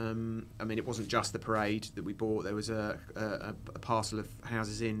 I mean, it wasn't just the parade that we bought. There was a parcel of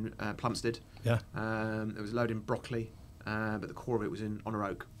houses in Plumstead. Yeah. There was a load in Brockley, but the core of it was in Honor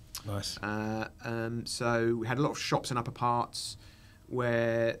Oak. Nice. So we had a lot of shops in upper parts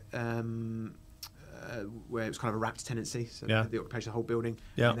where it was kind of a wrapped tenancy, so the occupation of the whole building.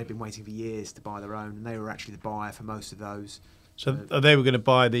 Yeah. And they'd been waiting for years to buy their own, and they were actually the buyer for most of those. So they were going to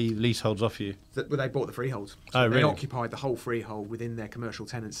buy the leaseholds off you? They bought the freeholds. So they occupied the whole freehold within their commercial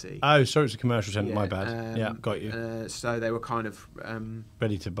tenancy. Oh, sorry, it's a commercial tenant. My bad. Got you. So they were kind of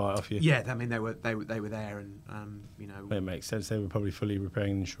ready to buy it off you. Yeah, I mean they were there, and it makes sense. They were probably fully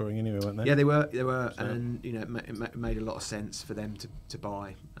repairing and insuring anyway, weren't they? Yeah, they were, so. And it made a lot of sense for them to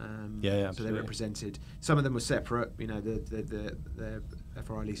buy. Absolutely. So they represented. Some of them were separate. The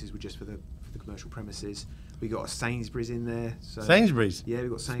FRI leases were just for the commercial premises. We got a Sainsbury's in there. So Sainsbury's? Yeah, we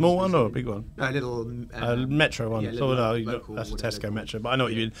got Sainsbury's. Small one or a big one? No, a little... Metro one. Yeah, local, that's a Tesco Metro, but I know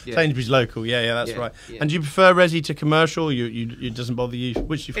what you mean. Yeah. Sainsbury's local, that's right. Yeah. And do you prefer resi to commercial? It doesn't bother you?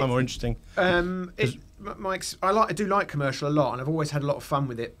 Which do you find more interesting? I do like commercial a lot, and I've always had a lot of fun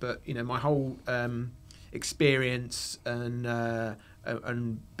with it, but my whole experience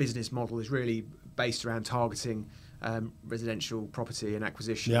and business model is really based around targeting residential property and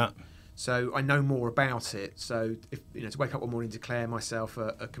acquisition. Yeah. So I know more about it. So if to wake up one morning and declare myself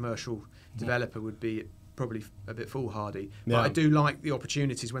a commercial developer would be probably a bit foolhardy. Yeah. But I do like the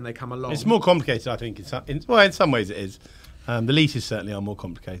opportunities when they come along. It's more complicated, I think. In some ways it is. The leases certainly are more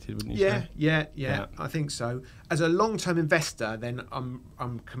complicated, wouldn't you say? Yeah, I think so. As a long-term investor, then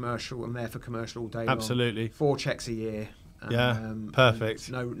I'm commercial. I'm there for commercial all day long. Absolutely. 4 checks a year. Perfect.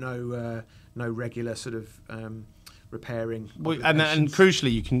 No regular sort of repairing. And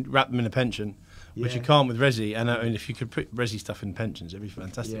crucially, you can wrap them in a pension, which you can't with resi. And I mean, if you could put resi stuff in pensions, it'd be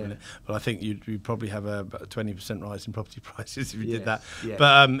fantastic, wouldn't it? But I think you'd probably have about a 20% rise in property prices if you did that. Yeah.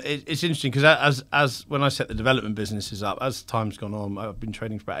 But it's interesting because as when I set the development businesses up, as time's gone on, I've been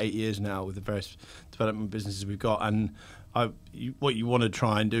trading for about 8 years now with the various development businesses we've got, and what you want to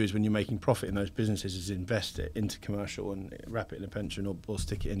try and do is when you're making profit in those businesses is invest it into commercial and wrap it in a pension or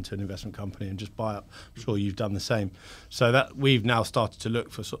stick it into an investment company and just buy up. I'm sure you've done the same. So that we've now started to look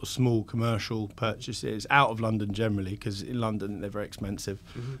for sort of small commercial purchases out of London generally, because in London they're very expensive,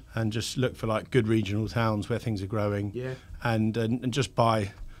 and just look for like good regional towns where things are growing, and just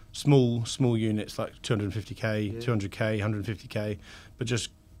buy small units like 250k, 200k, 150k, but just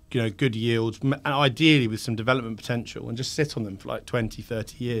good yields, and ideally with some development potential, and just sit on them for like 20,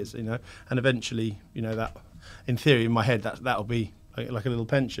 30 years, and eventually, that, in theory, in my head, that'll be like a little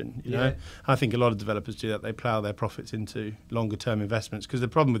pension, you know. I think a lot of developers do that. They plough their profits into longer term investments, because the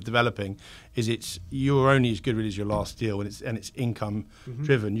problem with developing is you're only as good as your last deal, and it's income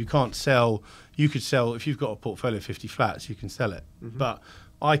driven. You can't sell. You could sell if you've got a portfolio of 50 flats, you can sell it, but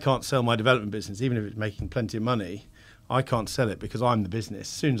I can't sell my development business, even if it's making plenty of money. I can't sell it because I'm the business. As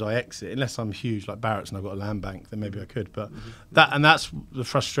soon as I exit, unless I'm huge like Barratt's and I've got a land bank, then maybe I could. But that's the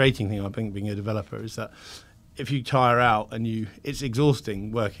frustrating thing, I think, being a developer, is that if you tire out and it's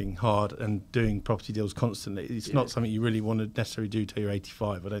exhausting working hard and doing property deals constantly. It's not something you really want to necessarily do till you're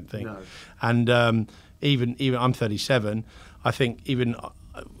 85, I don't think. No. And even I'm 37. I think even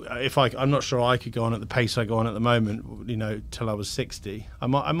if I'm not sure I could go on at the pace I go on at the moment, till I was 60.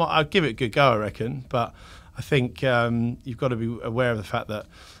 I'd give it a good go, I reckon. But I think you've got to be aware of the fact that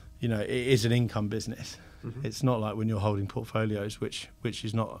it is an income business. It's not like when you're holding portfolios, which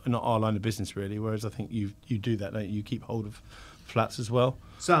is not our line of business really. Whereas I think you do that, don't you? You keep hold of flats as well.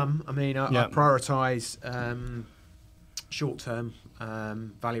 Some, I prioritise short-term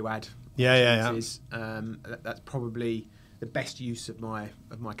value add. That's probably the best use of my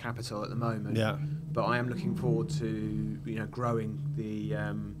capital at the moment. But I am looking forward to growing the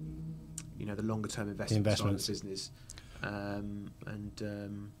the longer term investment side of the business,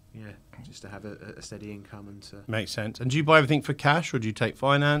 just to have a steady income and to makes sense. And do you buy everything for cash, or do you take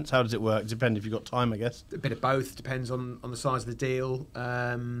finance? How does it work? Depends if you've got time, I guess. A bit of both. Depends on the size of the deal.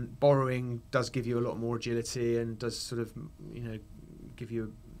 Borrowing does give you a lot more agility and does sort of give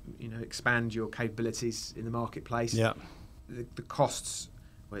you expand your capabilities in the marketplace. The costs,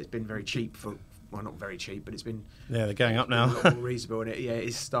 well, it's been very cheap for. Well, not very cheap, but it's been they're going up now. A lot more reasonable, and it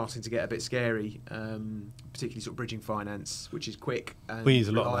is starting to get a bit scary, particularly sort of bridging finance, which is quick and we use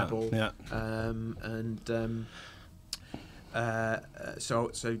a reliable. Lot of that.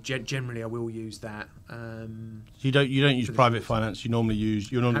 So generally, I will use that. You don't use private finance. You normally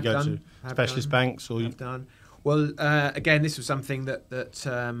go to specialist banks, or have done. Well, again, this was something that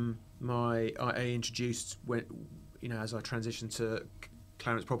I introduced when as I transitioned to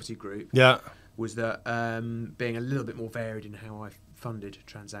Clarence Property Group. Was that being a little bit more varied in how I funded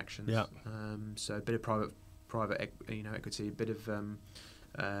transactions. So a bit of private equity, a bit of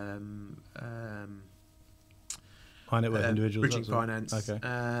high net worth individuals, bridging finance,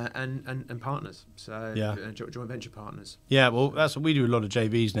 and partners. So joint venture partners. Well, that's what we do. A lot of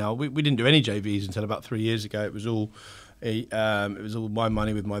JVs now. We didn't do any JVs until about 3 years ago. It was all my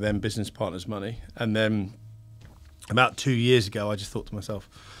money with my then business partner's money, and then about 2 years ago, I just thought to myself,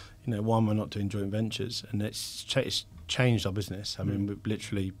 why am I not doing joint ventures? And it's changed our business. I mean,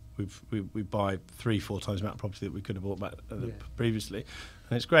 we buy 3-4 times the amount of property that we could have bought back previously,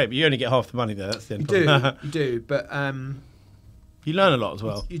 and it's great. But you only get half the money there. That's the end problem. You do, but you learn a lot as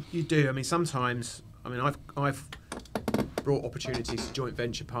well. You do. I mean, sometimes. I mean, I've brought opportunities to joint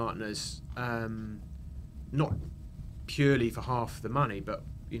venture partners, not purely for half the money, but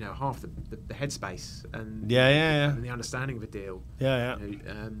half the headspace and and the understanding of a deal.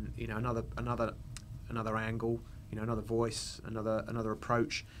 Another angle, another voice, another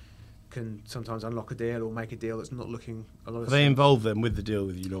approach can sometimes unlock a deal or make a deal that's not looking a lot of. They involve them with the deal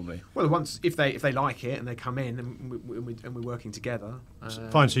with you normally. Well, if they like it and they come in and we're working together.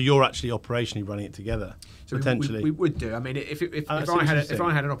 Fine. So you're actually operationally running it together. So potentially, we would do. I mean, if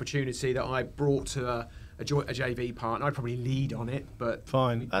I had an opportunity that I brought to a JV partner, I'd probably lead on it. But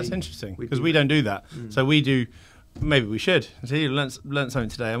fine, that's interesting because we don't do that. So we do. Maybe we should. See, you learnt something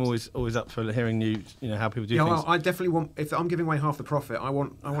today. I'm always up for hearing new, how people do things. Well, I definitely want. If I'm giving away half the profit, I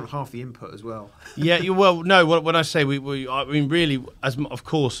want half the input as well. No. When I say we, I mean really, of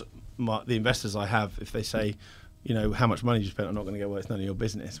course, the investors I have, if they say, you know, how much money you spent, I'm not going to go, well, it's none of your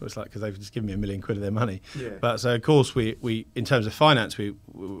business. Well, it's like, because they've just given me £1 million of their money. Yeah. But so, of course, we in terms of finance,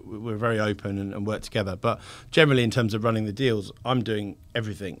 we're very open and work together. But generally, in terms of running the deals, I'm doing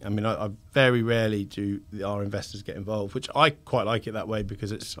everything. I mean, I very rarely do our investors get involved, which I quite like it that way,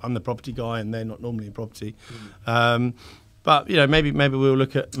 because I'm the property guy and they're not normally in property. But, you know, maybe we'll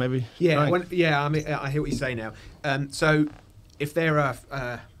look at maybe. Yeah, I mean, I hear what you say now. So if they're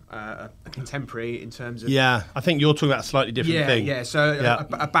a contemporary in terms of... Yeah, I think you're talking about a slightly different thing. Yeah, so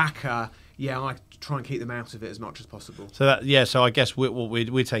a backer, I try and keep them out of it as much as possible. So so I guess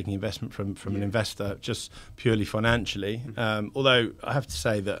we're taking investment from an investor just purely financially. Although I have to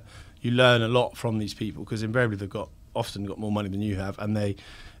say that you learn a lot from these people, because invariably they've often got more money than you have, and they're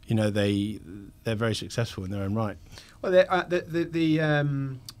very successful in their own right. Well,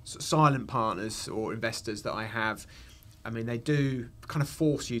 the silent partners or investors that I have, I mean, they do kind of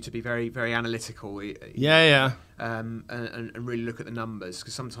force you to be very, very analytical. And really look at the numbers,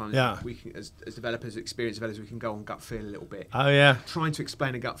 because sometimes we can, as developers, experienced developers, we can go on gut feel a little bit. Oh yeah. Trying to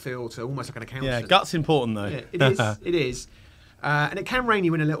explain a gut feel to almost like an accountant. Yeah, gut's important though. Yeah, it is. It is. And it can rein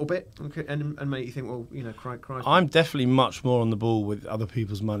you in a little bit and make you think, well, you know, cry. I'm definitely much more on the ball with other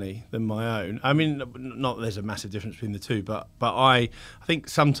people's money than my own. I mean, not that there's a massive difference between the two, but I think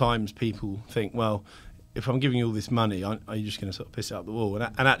sometimes people think, well, if I'm giving you all this money, are you just going to sort of piss it up the wall?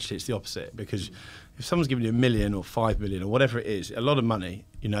 And actually, it's the opposite, because if someone's giving you $1 million or $5 million or whatever it is, a lot of money,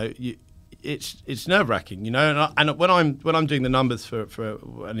 you know, it's nerve-wracking, you know. And when I'm doing the numbers for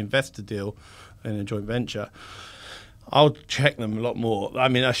an investor deal in a joint venture, I'll check them a lot more. I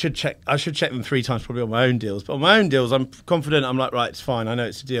mean, I should check them 3 times probably on my own deals. But on my own deals, I'm confident. I'm like, right, it's fine. I know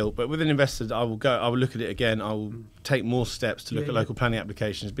it's a deal. But with an investor, I will look at it again. I will take more steps to look at local planning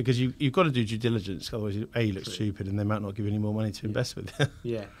applications, because you've got to do due diligence. Otherwise, you look stupid, and they might not give you any more money to invest with.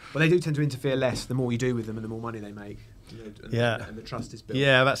 Yeah. Well, they do tend to interfere less the more you do with them and the more money they make. You know, and the trust is built.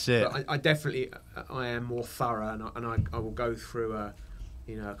 Yeah, that's it. But I am more thorough, and I will go through a,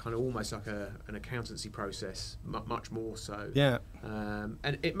 you know, kind of almost like an accountancy process, much more so. Yeah.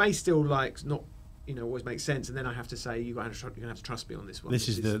 And it may still not, you know, always make sense. And then I have to say, you're going to have to trust me on this one. This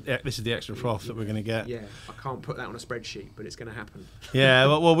is the extra froth that we're going to get. Yeah, I can't put that on a spreadsheet, but it's going to happen. Yeah.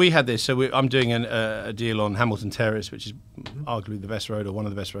 Well, we had this. So I'm doing a deal on Hamilton Terrace, which is arguably the best road, or one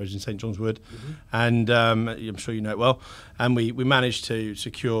of the best roads in St John's Wood, and I'm sure you know it well. And we managed to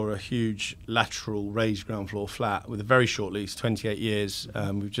secure a huge lateral raised ground floor flat with a very short lease, 28 years.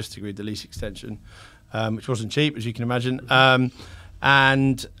 We've just agreed the lease extension, which wasn't cheap, as you can imagine. So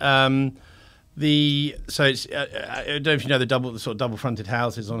it's I don't know if you know the sort of double-fronted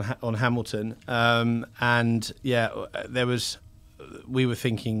houses on Hamilton, and we were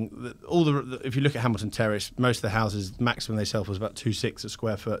thinking that if you look at Hamilton Terrace, most of the houses maximum they sell for was about 2,600 a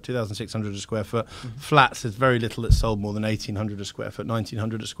square foot, 2,600 a square foot. Flats, there's very little that sold more than 1,800 a square foot,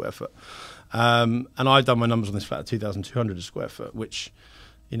 1,900 a square foot. And I've done my numbers on this flat at 2,200 a square foot, which,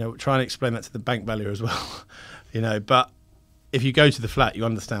 you know, try and explain that to the bank valuer as well, you know, but. If you go to the flat, you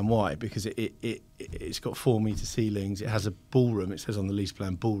understand why, because it's got 4-metre ceilings. It has a ballroom. It says on the lease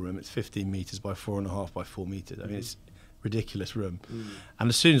plan ballroom. It's 15 metres by 4.5 by 4 metres. I mean, it's a ridiculous room. And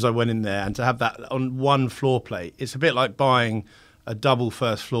as soon as I went in there, and to have that on one floor plate, it's a bit like buying a double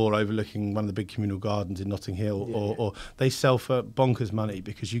first floor overlooking one of the big communal gardens in Notting Hill, or they sell for bonkers money,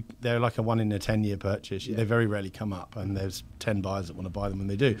 because they're like a 1 in a 10-year purchase. They very rarely come up, and there's 10 buyers that want to buy them when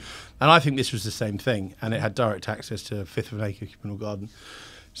they do. And I think this was the same thing, and it had direct access to a fifth of an acre communal garden.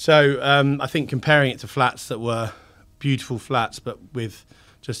 So I think comparing it to flats that were beautiful flats, but with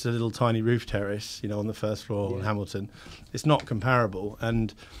just a little tiny roof terrace, you know, on the first floor in Hamilton, it's not comparable.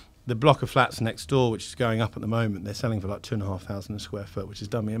 And the block of flats next door, which is going up at the moment, they're selling for like 2,500 a square foot, which has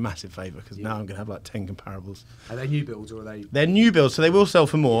done me a massive favour, because now I'm going to have like 10 comparables. Are they new builds, or are they? They're new builds, so they will sell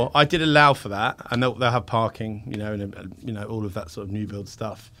for more. I did allow for that, and they'll have parking, you know, and you know, all of that sort of new build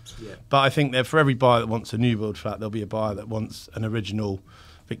stuff. Yeah. But I think that for every buyer that wants a new build flat, there'll be a buyer that wants an original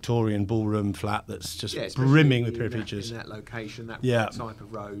Victorian ballroom flat that's just brimming with period features. In that location, that type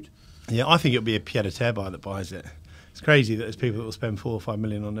of road. Yeah, I think it'll be a pied-à-terre buyer that buys it. It's crazy that there's people that will spend 4 or 5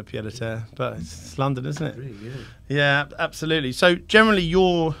 million on a pied-à-terre, but it's London, isn't it? Really, yeah, absolutely. So generally,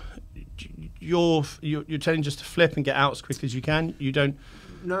 you're telling just to flip and get out as quickly as you can. You don't.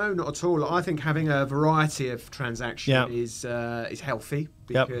 No, not at all. I think having a variety of transactions is healthy,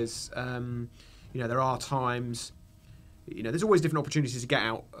 because you know, there are times. You know, there's always different opportunities to get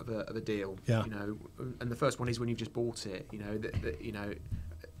out of a deal. Yeah. You know, and the first one is when you've just bought it. You know, you know,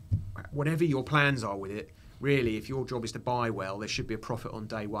 whatever your plans are with it. Really, if your job is to buy well, there should be a profit on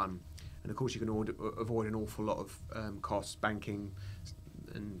day one. And of course, you can avoid an awful lot of costs, banking,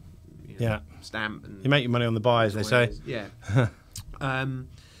 and stamp. And you make your money on the buy, as they say. Yeah.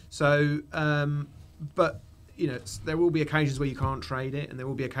 But there will be occasions where you can't trade it, and there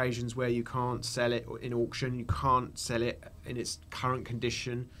will be occasions where you can't sell it in auction. You can't sell it in its current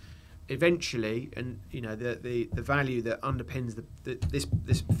condition. Eventually, and the value that underpins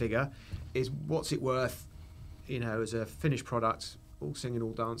this figure is what's it worth, as a finished product, all singing,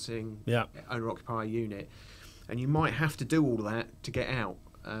 all dancing, owner occupier unit, and you might have to do all that to get out.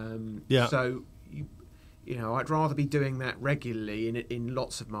 So I'd rather be doing that regularly in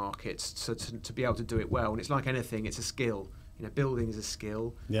lots of markets, so to be able to do it well. And it's like anything; it's a skill. Building is a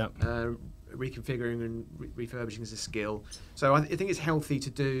skill. Reconfiguring and refurbishing is a skill. So I think it's healthy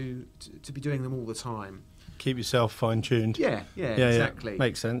to be doing them all the time. Keep yourself fine-tuned. Yeah, exactly.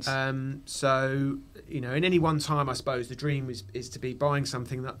 Makes sense. So in any one time, I suppose the dream is to be buying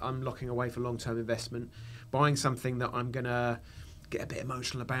something that I'm locking away for long-term investment, buying something that I'm gonna get a bit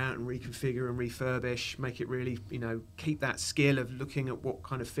emotional about and reconfigure and refurbish, make it really, keep that skill of looking at what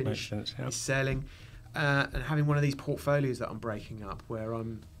kind of finish is selling, and having one of these portfolios that I'm breaking up where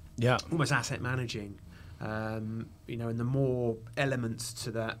I'm almost asset managing, and the more elements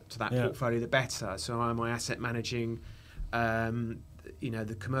to that portfolio, the better. So am I asset managing,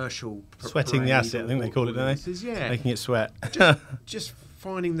 the commercial sweating the asset, I think they call it, don't they? Yeah, making it sweat. just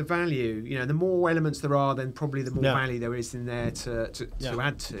finding the value. The more elements there are, then probably the more value there is in there to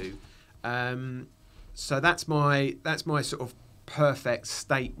add to. So that's my sort of perfect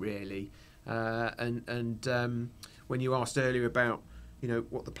state, really. And when you asked earlier about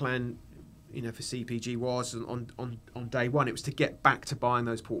what the plan for CPG was on day one, it was to get back to buying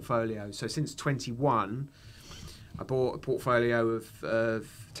those portfolios. So since 21, I bought a portfolio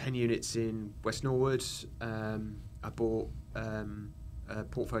of 10 units in West Norwood. I bought a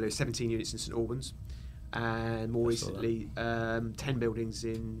portfolio of 17 units in St Albans, and more recently 10 buildings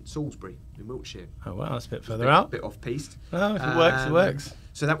in Salisbury in Wiltshire. Oh wow, that's a bit further out. A bit off piste. Oh, if it works, it works.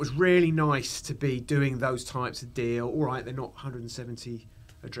 So that was really nice to be doing those types of deal. All right, they're not 170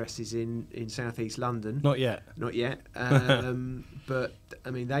 addresses in South East London. Not yet. But I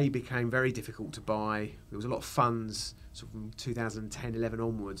mean, they became very difficult to buy. There was a lot of funds sort of from 2010, 11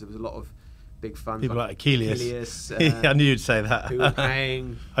 onwards. There was a lot of big funds. People like Achilles. I knew you'd say that. Who were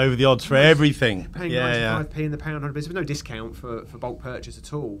paying over the odds for everything. Paying 95p in the pound, 100p. There was no discount for bulk purchase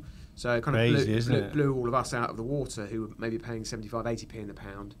at all. So it kind of blew all of us out of the water who were maybe paying 75, 80p in the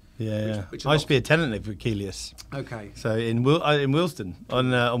pound. Which I used to be a tenant of Achilles. Okay. So in Willesden,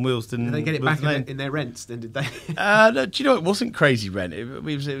 on Willesden. Did they get it back in their rents then, did they? No, do you know, it wasn't crazy rent. It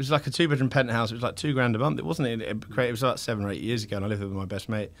was like a 2-bedroom penthouse. It was like $2,000 a month. It wasn't. It was like 7 or 8 years ago, and I lived there with my best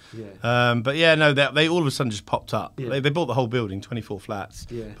mate. But they all of a sudden just popped up. They bought the whole building, 24 flats,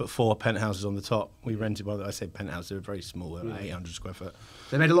 put 4 penthouses on the top. We rented, I say penthouses, they were very small, like 800 square foot.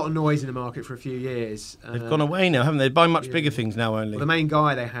 They made a lot of noise in the market for a few years. They've gone away now, haven't they? They buy much bigger things now only. Well, the main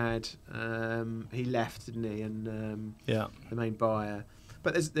guy they had, he left, didn't he? And the main buyer.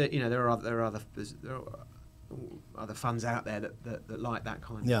 But there are other funds out there that like that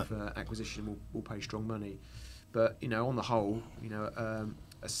kind of acquisition, will pay strong money. But on the whole, a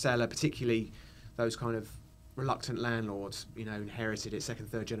seller, particularly those kind of reluctant landlords, inherited it second,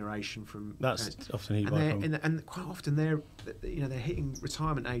 third generation from. That's often who you buy from. And quite often they're hitting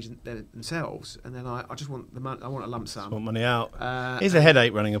retirement age themselves, and they're like, I just want the money. I want a lump sum. Just want money out. It's a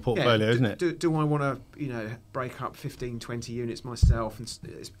headache running a portfolio, isn't it? Do I want to break up 15, 20 units myself,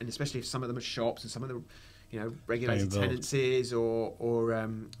 and especially if some of them are shops and some of them regulated tenancies or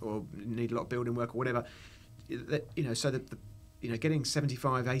need a lot of building work or whatever. So getting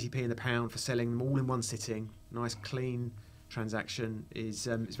 75, 80p in the pound for selling them all in one sitting, nice clean transaction is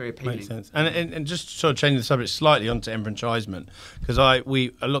very appealing. Makes sense. And just sort of changing the subject slightly onto enfranchisement, because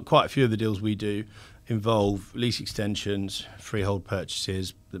quite a few of the deals we do involve lease extensions, freehold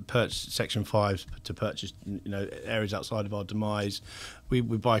purchases, Section 5s to purchase areas outside of our demise. We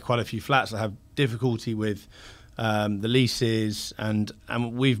buy quite a few flats that have difficulty with the leases, and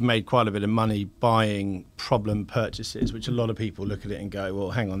we've made quite a bit of money buying problem purchases, which a lot of people look at it and go,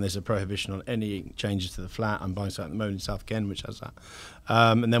 well, hang on, there's a prohibition on any changes to the flat. I'm buying something at the moment in South Ken which has that,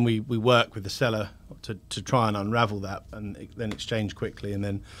 and then we work with the seller to try and unravel that and then exchange quickly, and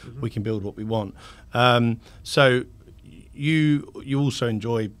then we can build what we want. So you also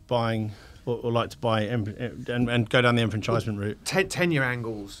enjoy buying or like to buy and go down the enfranchisement route. Tenure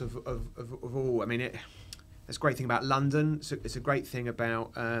angles of all. I mean, it's a great thing about London. It's a great thing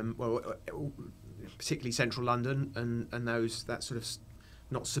about particularly central London and that sort of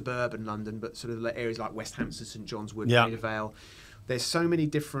not suburban London, but sort of areas like West Hampstead, St John's Wood, Maida Vale. There's so many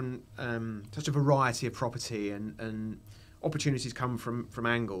different, such a variety of property, and opportunities come from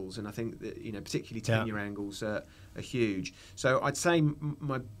angles, and I think that, you know, particularly 10-year angles are huge. So I'd say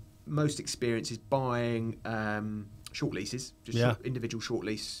my most experience is buying short leases, just individual short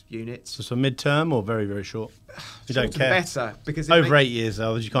lease units. So mid-term or very, very short? You don't care. Better, because over 8 years,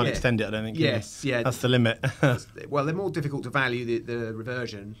 though, you can't extend it, I don't think. Yes, yeah. That's the limit. Well, they're more difficult to value, the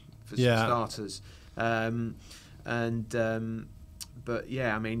reversion for starters. But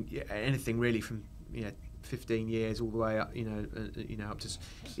yeah, I mean, anything really from 15 years all the way up, up to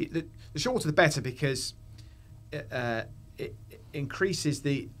the shorter the better, because it increases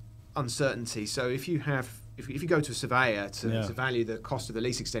the uncertainty. So if you go to a surveyor to value the cost of the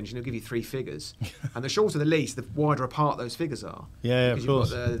lease extension, he'll give you 3 figures, and the shorter the lease, the wider apart those figures are. Yeah, because of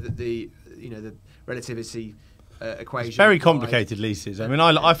course. You've got the relativity equation. It's very complicated leases. I mean,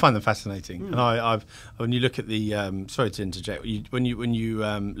 I find them fascinating, and when you look at the sorry to interject, when you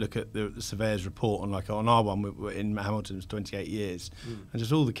look at the surveyor's report on our one in Hamilton, it's 28 years, and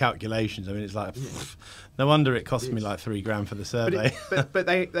just all the calculations. I mean, it's like no wonder it cost me like $3,000 for the survey. But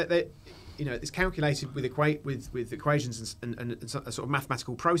they it's calculated with equations and a sort of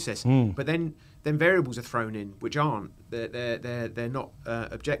mathematical process. But then variables are thrown in which aren't. They're not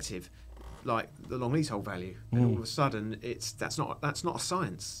objective, like the long leasehold value. And all of a sudden, that's not a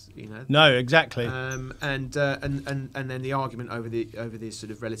science. No, exactly. And then the argument over the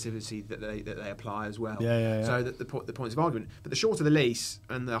sort of relativity that they apply as well. Yeah. So that the points of argument. But the shorter the lease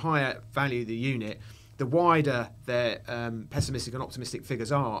and the higher value the unit, the wider their pessimistic and optimistic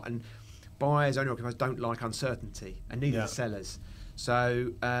figures are. And buyers, owner occupiers don't like uncertainty, and neither do sellers.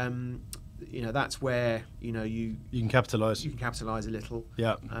 So that's where you can capitalise. You can capitalise a little.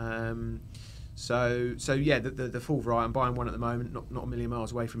 Yeah. So the full variety. I'm buying one at the moment, not a million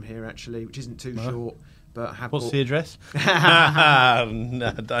miles away from here actually, which isn't too short. But I have. What's the address? No,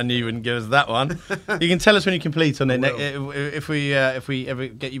 I knew you wouldn't give us that one. You can tell us when you complete on it. If we ever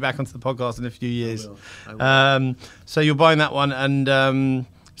get you back onto the podcast in a few years. I will. So you're buying that one, and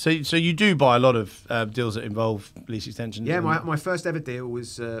so you do buy a lot of deals that involve lease extensions. Yeah, my first ever deal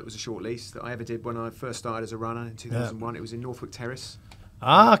was a short lease that I ever did when I first started as a runner in 2001. It was in Northwick Terrace.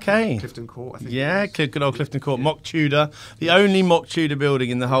 Ah, okay. Clifton Court, I think. Yeah, good old Clifton Court. Mock Tudor. The only mock Tudor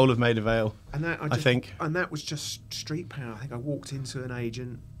building in the whole of Maida Vale, and that, I think. And that was just street power. I think I walked into an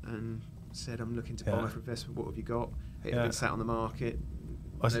agent and said, I'm looking to buy for investment. What have you got? It had been sat on the market.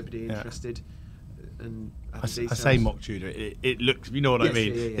 Nobody interested. And I say mock Tudor. It looks, you know what I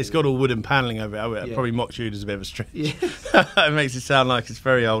mean. It's got all wooden panelling over it. Probably mock Tudor's a bit of a stretch. Yeah. It makes it sound like it's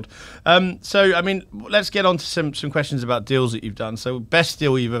very old. So I mean, let's get on to some questions about deals that you've done. So best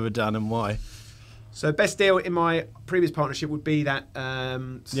deal you've ever done and why? So best deal in my previous partnership would be that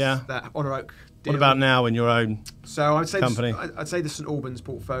that Honour Oak deal. What about now in your own company? I'd say the St Albans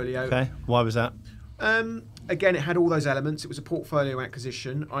portfolio. Okay. Why was that? Again, it had all those elements. It was a portfolio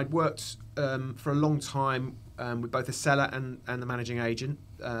acquisition. I'd worked for a long time with both the seller and the managing agent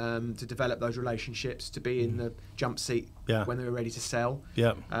to develop those relationships, to be in the jump seat when they were ready to sell.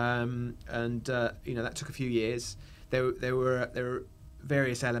 Yeah. That took a few years. There were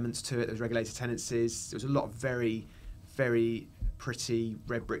various elements to it. There was regulated tenancies. There was a lot of very, very pretty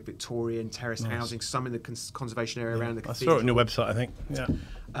red brick Victorian terrace housing, some in the conservation area around the cathedral. I saw it on your website, I think. Yeah.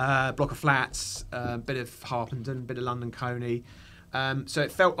 Block of flats, bit of Harpenden, bit of London Coney. So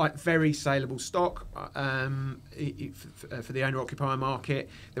it felt like very saleable stock for the owner-occupier market.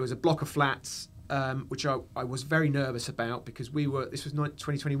 There was a block of flats which I was very nervous about, because this was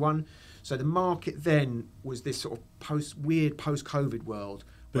 2021, so the market then was this sort of post-COVID world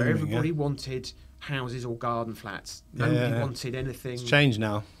where everybody wanted houses or garden flats. Nobody wanted anything. It's changed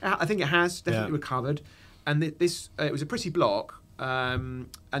now. I think it has definitely recovered, and it was a pretty block. And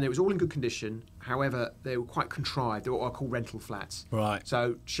it was all in good condition. However, they were quite contrived. They were what I call rental flats. Right.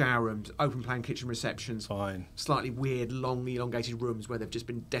 So shower rooms, open plan kitchen receptions. Fine. Slightly weird, long, elongated rooms where they've just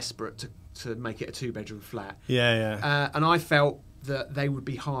been desperate to make it a 2-bedroom flat. Yeah. And I felt that they would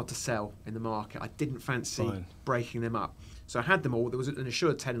be hard to sell in the market. I didn't fancy breaking them up. So I had them all. There was an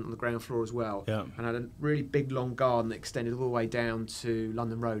assured tenant on the ground floor as well. Yeah. And I had a really big, long garden that extended all the way down to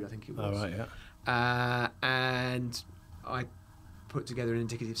London Road, I think it was. Oh, right, yeah. And I put together an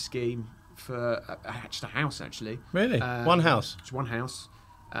indicative scheme for just a house, actually. Really? One house? Just one house.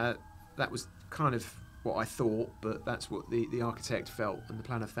 That was kind of what I thought, but that's what the architect felt and the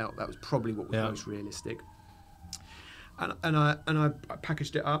planner felt. That was probably what was most realistic. And I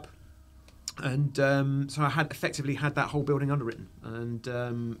packaged it up, and so I had effectively had that whole building underwritten, and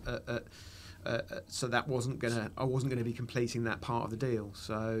so that wasn't I wasn't gonna be completing that part of the deal.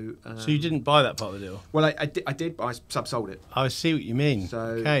 So you didn't buy that part of the deal? Well, I did, but I subsold it. I see what you mean. So,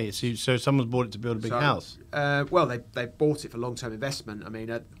 okay, so someone's bought it to build a big house. Well, they bought it for long-term investment. I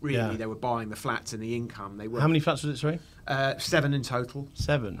mean, really, they were buying the flats and the income. They were. How many flats was it? Sorry, 7 in total.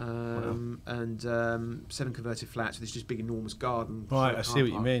 7. Wow. And 7 converted flats with this just big, enormous garden. Right, I see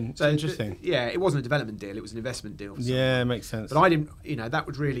what you mean. So interesting. Yeah, it wasn't a development deal; it was an investment deal. Yeah, it makes sense. But I didn't. That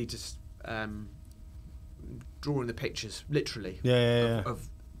would really just drawing the pictures, literally. Of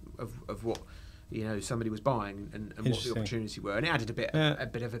what somebody was buying and what the opportunity were, and it added a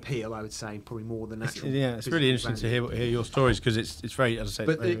bit of appeal, I would say, probably more than natural. It's really interesting to hear your stories, because it's very, as I say.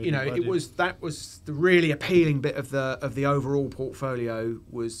 But that was the really appealing bit of the overall portfolio,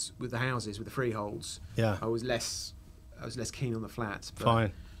 was with the houses, with the freeholds. Yeah, I was less keen on the flats. But,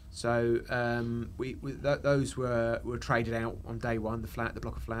 fine. So those were traded out on day one. The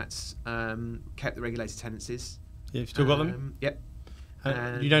block of flats, kept the regulated tenancies. You've still got them? Yep.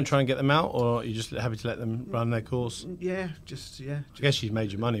 You don't try and get them out, or you're just happy to let them run their course? Yeah. I guess you've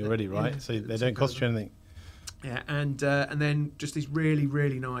made your money already, right? So they don't cost you anything. Yeah, and then just these really,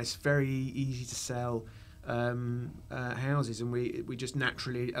 really nice, very easy to sell houses, and we just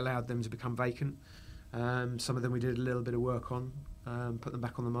naturally allowed them to become vacant. Some of them we did a little bit of work on, put them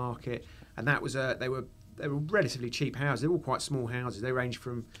back on the market, and that was they were relatively cheap houses. They were all quite small houses. They ranged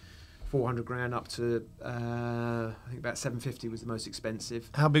from 400 grand up to I think about 750 was the most expensive.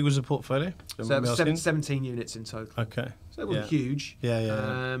 How big was the portfolio? So it was 17 units in total. Okay. So it wasn't huge.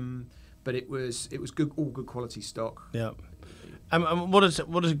 Yeah. But it was good, all good quality stock. Yeah. What is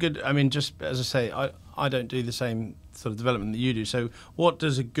a good? I mean, just as I say, I don't do the same sort of development that you do. So what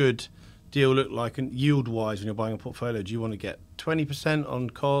does a good deal look like, and yield-wise, when you're buying a portfolio? Do you want to get 20% on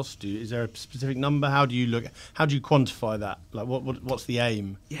cost? Is there a specific number? How do you quantify that? Like, what's the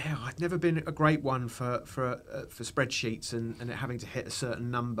aim? Yeah, I've never been a great one for spreadsheets and it having to hit a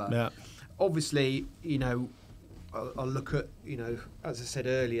certain number. Yeah. Obviously, I'll look at, as I said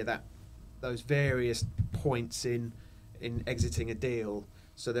earlier, those various points in exiting a deal.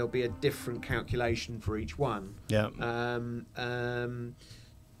 So there'll be a different calculation for each one. Yeah.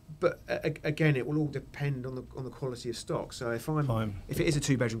 But again, it will all depend on the quality of stock. So if it is a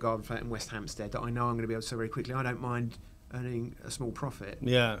 2-bedroom garden flat in West Hampstead that I know I'm going to be able to sell very quickly, I don't mind earning a small profit.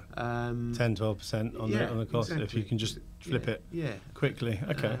 Yeah. 10-12% on the cost, exactly. If you can just flip it quickly.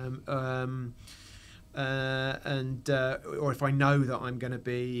 Okay. Or if I know that I'm going to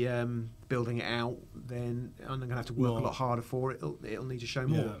be building it out, then I'm going to have to work a lot harder for it. It'll need to show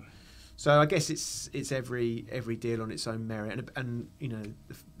more. Yeah. So I guess it's every deal on its own merit, and the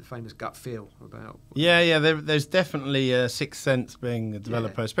famous gut feel about. Yeah. There's definitely a sixth sense being a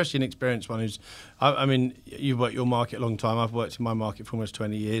developer, especially an experienced one who's. I mean, you've worked your market a long time. I've worked in my market for almost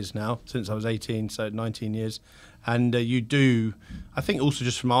 20 years now, since I was 18, so 19 years, and you do. I think also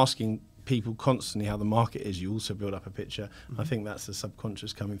just from asking people constantly how the market is, you also build up a picture. I think that's the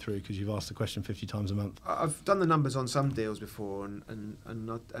subconscious coming through, because you've asked the question 50 times a month. I've done the numbers on some deals before, and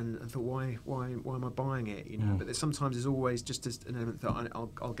thought, why am I buying it? But sometimes there's always just an element that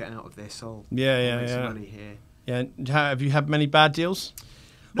I'll get out of this. I'll make some money here. Yeah. Have you had many bad deals?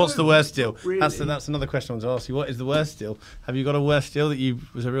 What's the worst deal? Really? That's another question I want to ask you. What is the worst deal? Have you got a worst deal that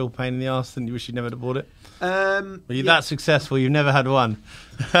was a real pain in the arse and you wish you'd never bought it? Were you that successful? You've never had one?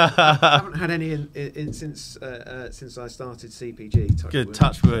 I haven't had any since I started CPG. Good,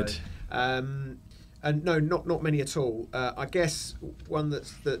 touch wood. So, and no, not many at all. I guess one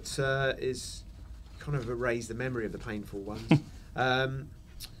that is kind of erased the memory of the painful ones.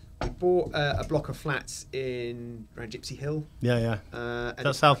 We bought a block of flats around Gypsy Hill. Yeah.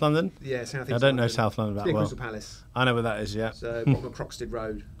 That's South London? Yeah, South East. I don't know South London that well. Crystal Palace. I know where that is, yeah. So, bottom of Croxted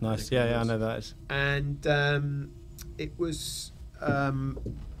Road. Nice, yeah, I know that is. And it was, I can't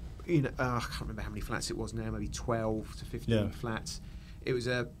remember how many flats it was now, maybe 12 to 15 flats. It was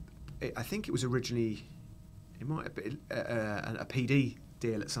I think it was originally, it might have been a PD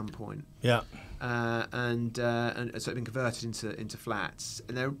deal at some point. Yeah. And so it's been converted into flats,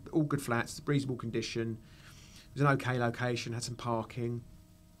 and they're all good flats, breathable condition. It was an okay location, had some parking,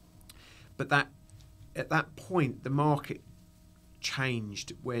 but at that point the market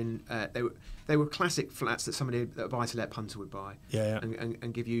changed when they were classic flats that a buy-to-let punter would buy,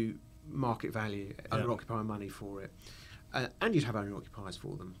 and give you market value, owner-occupier money for it, and you'd have owner-occupiers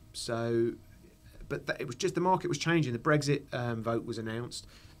for them. So. But it was just the market was changing. The Brexit vote was announced.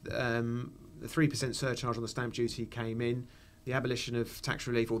 The 3% surcharge on the stamp duty came in. The abolition of tax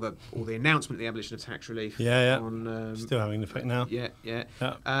relief, or the announcement of the abolition of tax relief. On, still having an effect now. Yeah.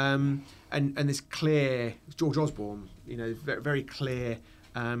 And this clear George Osborne, very, very clear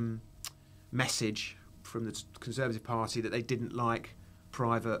message from the Conservative Party that they didn't like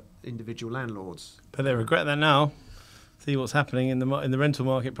private individual landlords. But they regret that now. See what's happening in the rental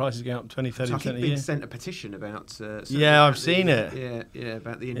market. Prices going up 20-30% So I keep a year. being sent a petition about. Yeah, I've seen it. Yeah,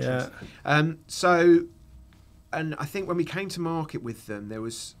 about the interest. Yeah. And I think when we came to market with them, there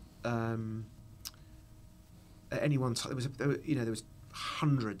was at any one time there was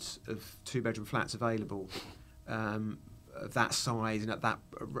hundreds of 2-bedroom flats available of that size and at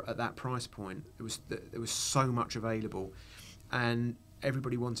that price point. There was so much available, and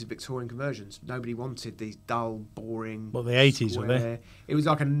everybody wanted Victorian conversions. Nobody wanted these dull, boring. Well, the 80s were they? It was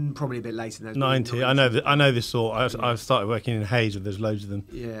like probably a bit later than those. 90. I know this sort. I started working in Hayes, where there's loads of them.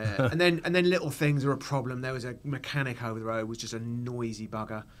 Yeah, and then little things are a problem. There was a mechanic over the road, was just a noisy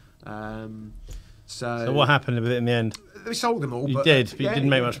bugger. So what happened with it in the end? We sold them all. You did, but you didn't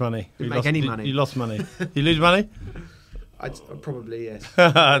make much money. Didn't make any money. You lost money. You lose money? Probably, yes.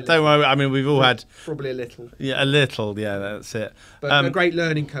 Don't worry. I mean, we've all had probably a little. Yeah, a little. Yeah, that's it. But a great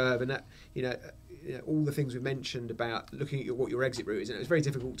learning curve, and that all the things we mentioned about looking at what your exit route is, and it's very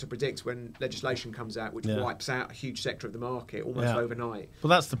difficult to predict when legislation comes out, which wipes out a huge sector of the market almost overnight. Well,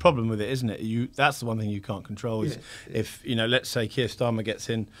 that's the problem with it, isn't it? That's the one thing you can't control. Is if let's say Keir Starmer gets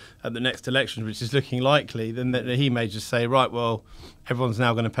in at the next election, which is looking likely, then he may just say, right, well, everyone's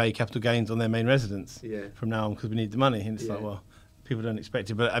now going to pay capital gains on their main residence from now on because we need the money. And it's like, well, people don't expect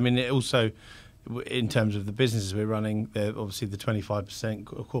it. But I mean, it also, in terms of the businesses we're running, obviously the 25%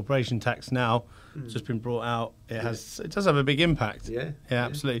 corporation tax now has just been brought out. It does have a big impact. Yeah,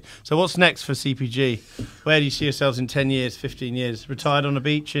 absolutely. So what's next for CPG? Where do you see yourselves in 10 years, 15 years? Retired on a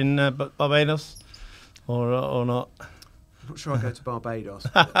beach in Barbados, or not? I'm not sure I go to Barbados,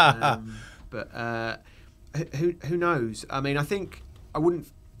 but who knows? I mean, I think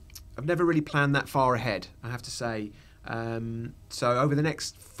I've never really planned that far ahead, I have to say. So over the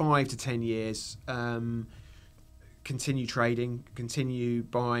next 5 to 10 years, continue trading, continue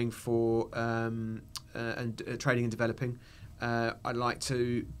buying for and trading and developing. I'd like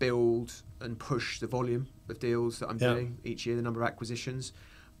to build and push the volume of deals that I'm doing each year, the number of acquisitions.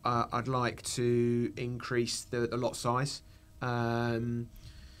 I'd like to increase the lot size.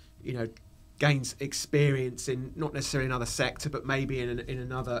 Gains experience in not necessarily another sector, but maybe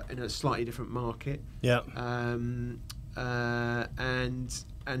in a slightly different market. Yeah.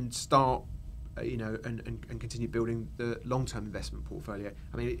 And start, and continue building the long-term investment portfolio.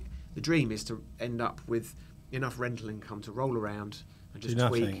 I mean, the dream is to end up with enough rental income to roll around and just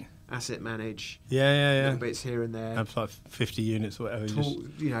tweak, asset manage. Little bits here and there. Have like 50 units or whatever.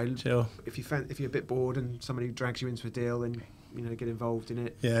 Chill. If you're a bit bored and somebody drags you into a deal, then get involved in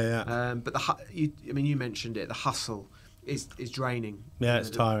it. But you mentioned it. The hustle is draining. Yeah, it's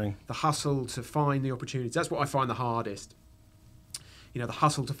tiring. The hustle to find the opportunities. That's what I find the hardest. The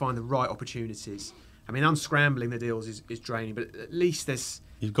hustle to find the right opportunities. I mean, unscrambling the deals is draining, but at least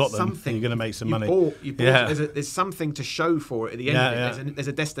you've got something. You're going to make some money. You bought. There's something to show for it at the end of it. There's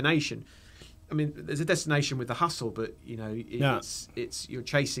a destination. I mean, there's a destination with the hustle, but it's you're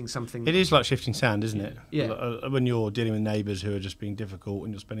chasing something. It is like shifting sand, isn't it? Yeah. When you're dealing with neighbours who are just being difficult,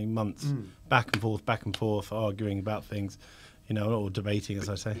 and you're spending months back and forth, arguing about things, or debating, as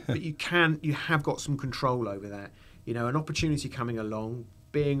I say. But you have got some control over that. An opportunity coming along,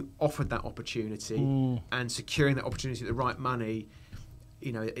 being offered that opportunity, and securing that opportunity at the right money.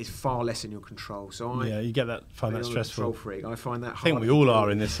 Is far less in your control. So you get that. Find that stressful. Control freak. I find that. I think we all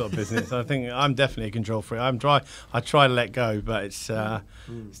are in this sort of business. I think I'm definitely a control freak. I try to let go, but it's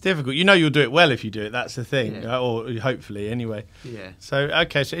difficult. You'll do it well if you do it. That's the thing, or hopefully anyway. Yeah. So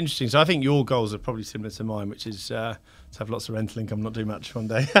interesting. So I think your goals are probably similar to mine, which is to have lots of rental income, not do much one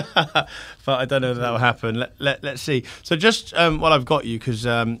day. But I don't know whether that will happen. Let's see. So just while I've got you, because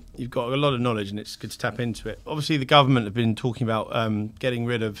you've got a lot of knowledge and it's good to tap into it. Obviously, the government have been talking about getting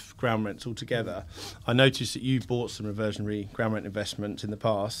rid of ground rents altogether. I noticed that you bought some reversionary ground rent investments in the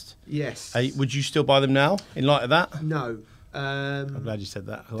past. Yes. Would you still buy them now in light of that? No. I'm glad you said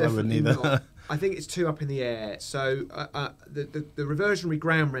that. I Definitely wouldn't either. Not. I think it's too up in the air. So the reversionary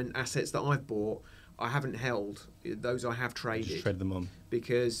ground rent assets that I've bought, I haven't held. Those I have traded. Just trade them on.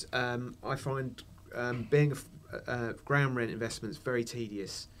 Because I find being a ground rent investment is very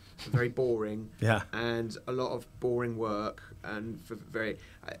tedious, very boring, and a lot of boring work, and for very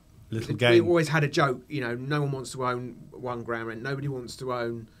little gain. We always had a joke. No one wants to own one ground rent. No one wants to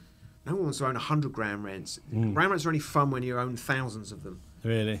own 100 ground rents. Ground rents are only fun when you own thousands of them.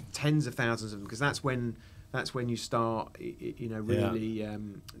 Really, tens of thousands of them, because that's when you start, really,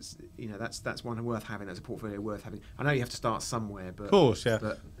 that's one worth having. That's a portfolio worth having. I know you have to start somewhere, but of course, yeah.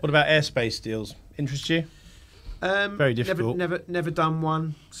 But what about airspace deals? Interest you? Very difficult. Never done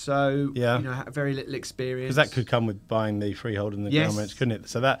one, so yeah. Very little experience. Because that could come with buying the freehold and the ground rents, couldn't it?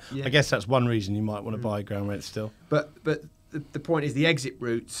 So that I guess that's one reason you might want to buy ground rent still. But the point is the exit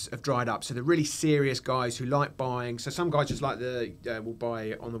routes have dried up. So the really serious guys who like buying. So some guys just like will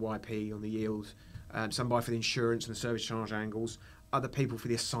buy on the YP on the yield. Some buy for the insurance and the service charge angles. Other people for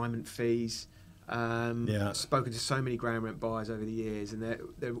the assignment fees. Spoken to so many ground rent buyers over the years, and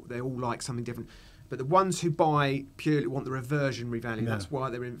they all like something different. But the ones who buy purely want the reversionary value. That's why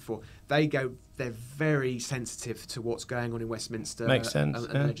they're in for. They're very sensitive to what's going on in Westminster. Makes sense.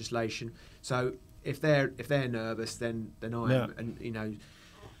 And legislation. So if they're nervous, then I am. And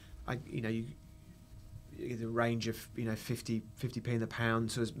you get a range of 50p in the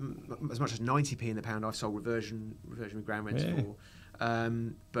pound to as much as 90p in the pound. I've sold reversionary ground rents for.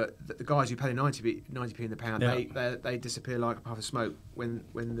 But the guys who pay 90p in the pound, they disappear like a puff of smoke when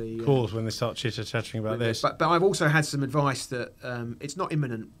the. Of course, when they start chitter-chattering about this. But I've also had some advice that it's not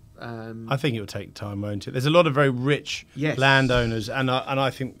imminent. I think it will take time, won't it? There's a lot of very rich landowners, and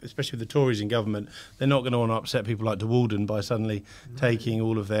I think, especially with the Tories in government, they're not going to want to upset people like De Walden by suddenly taking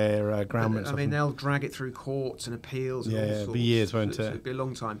all of their ground rents. I mean, they'll drag it through courts and appeals. And all sorts. It'll be years, won't it? It'll be a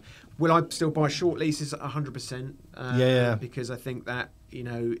long time. Will I still buy short leases 100%? Because I think that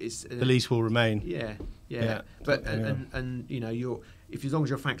is the lease will remain. Yeah. But and if as long as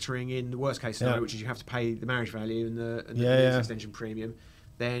you're factoring in the worst case scenario, which is you have to pay the marriage value and the lease extension premium,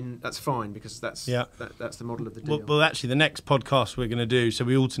 then that's fine because that's the model of the deal. Well, actually, the next podcast we're going to do, so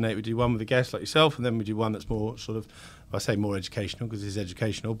we alternate. We do one with a guest like yourself, and then we do one that's more sort of, I say more educational because it's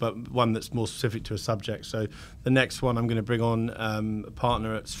educational, but one that's more specific to a subject. So the next one I'm going to bring on a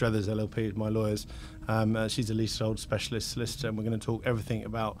partner at Struthers LLP, my lawyers. She's a leasehold specialist solicitor, and we're going to talk everything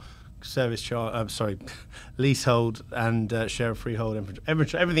about leasehold and share of freehold,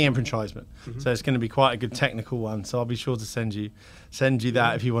 everything enfranchisement. So it's going to be quite a good technical one. So I'll be sure to send you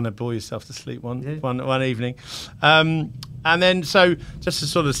that if you want to bore yourself to sleep one evening. And then, so just a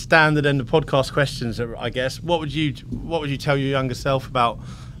sort of standard end of podcast questions, I guess. What would you tell your younger self about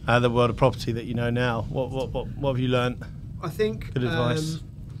the world of property that you know now? What have you learnt? I think good advice.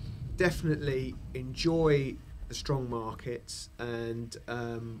 Definitely enjoy the strong markets and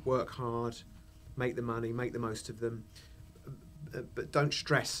work hard, make the money, make the most of them, but don't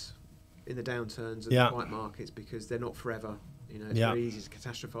stress in the downturns of the quiet markets because they're not forever. It's very easy to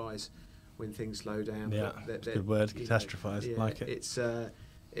catastrophise when things slow down. That's a good word, catastrophise. Like it. It's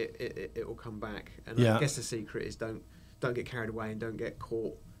it will come back, and I guess the secret is don't get carried away and don't get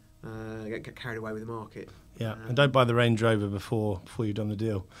caught. Get carried away with the market. And don't buy the Range Rover before you've done the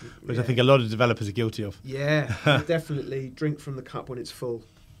deal, which I think a lot of developers are guilty of. Definitely drink from the cup when it's full.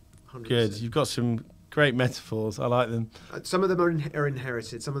 100%. Good, you've got some great metaphors. I like them. Some of them are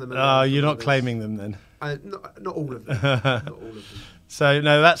inherited. Some of them. You're not claiming them then. Not all of them. Not all of them. So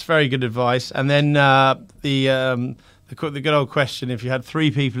no, that's very good advice. And then the good old question: if you had three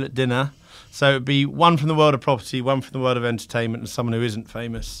people at dinner, so it'd be one from the world of property, one from the world of entertainment, and someone who isn't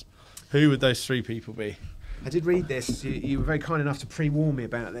famous. Who would those three people be? I did read this. You were very kind enough to pre-warn me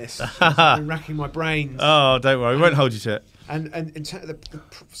about this. I've been racking my brains. Oh, don't worry. We won't hold you to it. And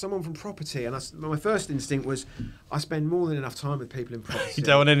someone from property, and my first instinct was I spend more than enough time with people in property. You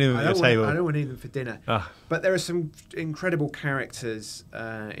don't want any of them at your table. I don't want any of them for dinner. But there are some incredible characters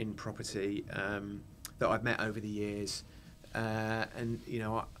in property that I've met over the years. And, you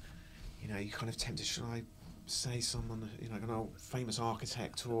kind of tempted, should I say someone, like an old famous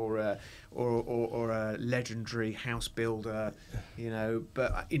architect or a legendary house builder,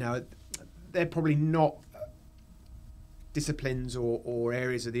 but they're probably not disciplines or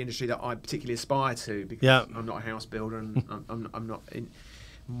areas of the industry that I particularly aspire to because I'm not a house builder and I'm not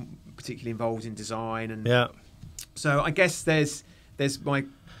particularly involved in design and so I guess there's my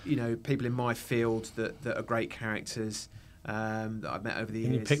people in my field that are great characters that I've met over the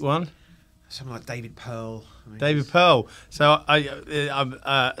years. Can you pick one? Someone like David Pearl. David Pearl. So I'm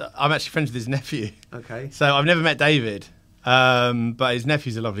actually friends with his nephew. Okay. So I've never met David, but his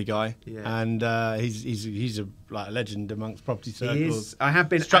nephew's a lovely guy, and he's a legend amongst property circles. He is. I have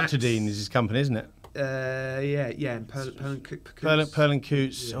been. Structurdine is his company, isn't it? And Pearl and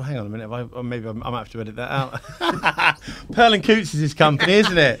Coots. Oh, hang on a minute. Maybe I might have to edit that out. Pearl and Coots is his company,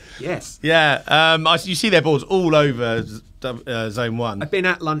 isn't it? Yes. Yeah. You see their boards all over Zone 1. I've been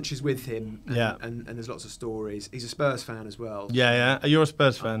at lunches with him, and there's lots of stories. He's a Spurs fan as well. Yeah. You're a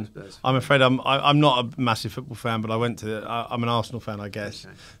Spurs fan. I'm afraid I'm not a massive football fan, but I'm an Arsenal fan, I guess.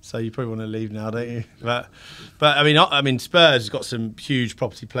 Okay. So you probably want to leave now, don't you? But I mean, Spurs has got some huge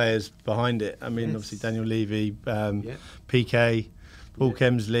property players behind it. I mean, obviously Daniel Levy, PK, Paul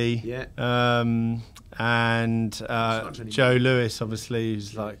Kemsley. and Joe Lewis, obviously,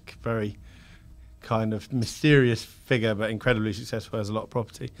 who's like very kind of mysterious figure, but incredibly successful, has a lot of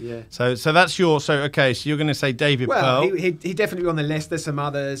property. Yeah. So that's your. So okay. So you're going to say David Pearl. Well, he definitely on the list. There's some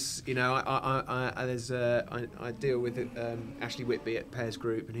others. You know, I deal with Ashley Whitby at Pears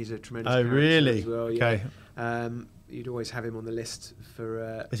Group, and he's a tremendous. Oh, really? As well, okay. Yeah. You'd always have him on the list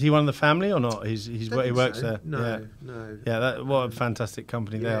for. Is he one of the family or not? He works there. No, yeah. no. Yeah, what a fantastic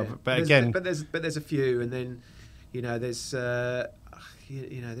company they are. But again, but there's a few, and then there's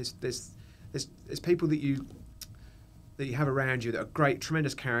there's people that you have around you that are great,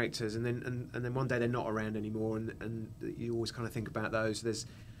 tremendous characters, and then one day they're not around anymore, and you always kind of think about those. There's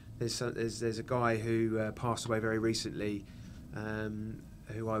a guy who passed away very recently,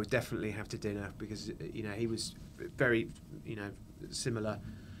 who I would definitely have to dinner because he was very similar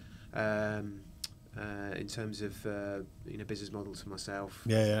in terms of business model to myself.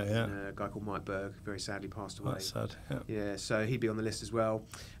 Yeah. A guy called Mike Berg, very sadly passed away. That's sad. Yeah, so he'd be on the list as well.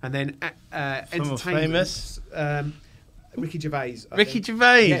 And then Someone famous. Ricky Gervais. Ricky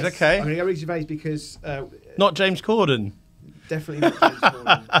Gervais. Yes, Okay. I'm going to go Ricky Gervais because not James Corden. Definitely not James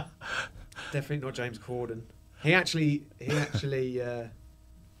Corden. Definitely not James Corden. He actually.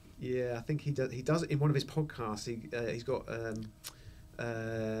 Yeah, I think he does it in one of his podcasts. He's got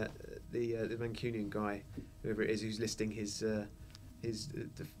the Mancunian guy, whoever it is, who's listing his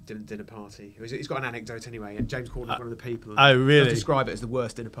dinner party. He's got an anecdote anyway, and James Corden is one of the people. Oh, really? I describe it as the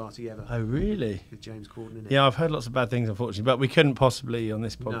worst dinner party ever. Oh, really? With James Corden in it. Yeah, I've heard lots of bad things, unfortunately, but we couldn't possibly on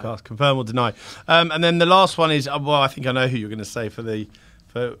this podcast confirm or deny. And then the last one is, I think I know who you're going to say for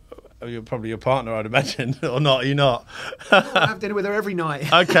you're probably your partner, I'd imagine, or not? You're not. I have dinner with her every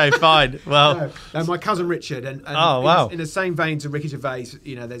night. Okay, fine. Well, no, my cousin Richard, and oh wow, in the same vein to Ricky Gervais,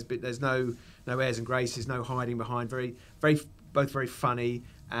 there's no airs and graces, no hiding behind. Both very funny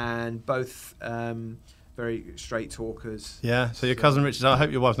and both very straight talkers. Yeah. So your cousin Richard, I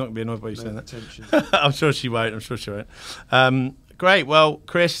hope your wife's not going to be annoyed by you saying that. I'm sure she won't. Great. Well,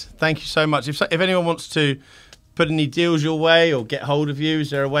 Chris, thank you so much. If anyone wants to put any deals your way or get hold of you,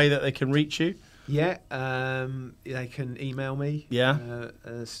 is there a way that they can reach you? Yeah, they can email me. Yeah.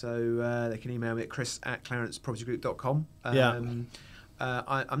 So they can email me at chris@clarencepropertygroup.com. I'm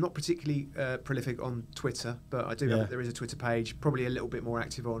not particularly prolific on Twitter, but I do. There is a Twitter page. Probably a little bit more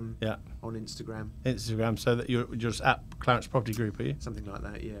active on Instagram. Instagram, so that you're just at Clarence Property Group, are you? Something like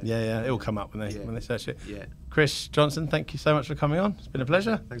that. Yeah. Yeah. It will come up when they search it. Yeah. Chris Johnson, thank you so much for coming on. It's been a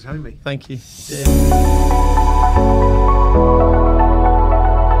pleasure. Thanks for having me. Thank you.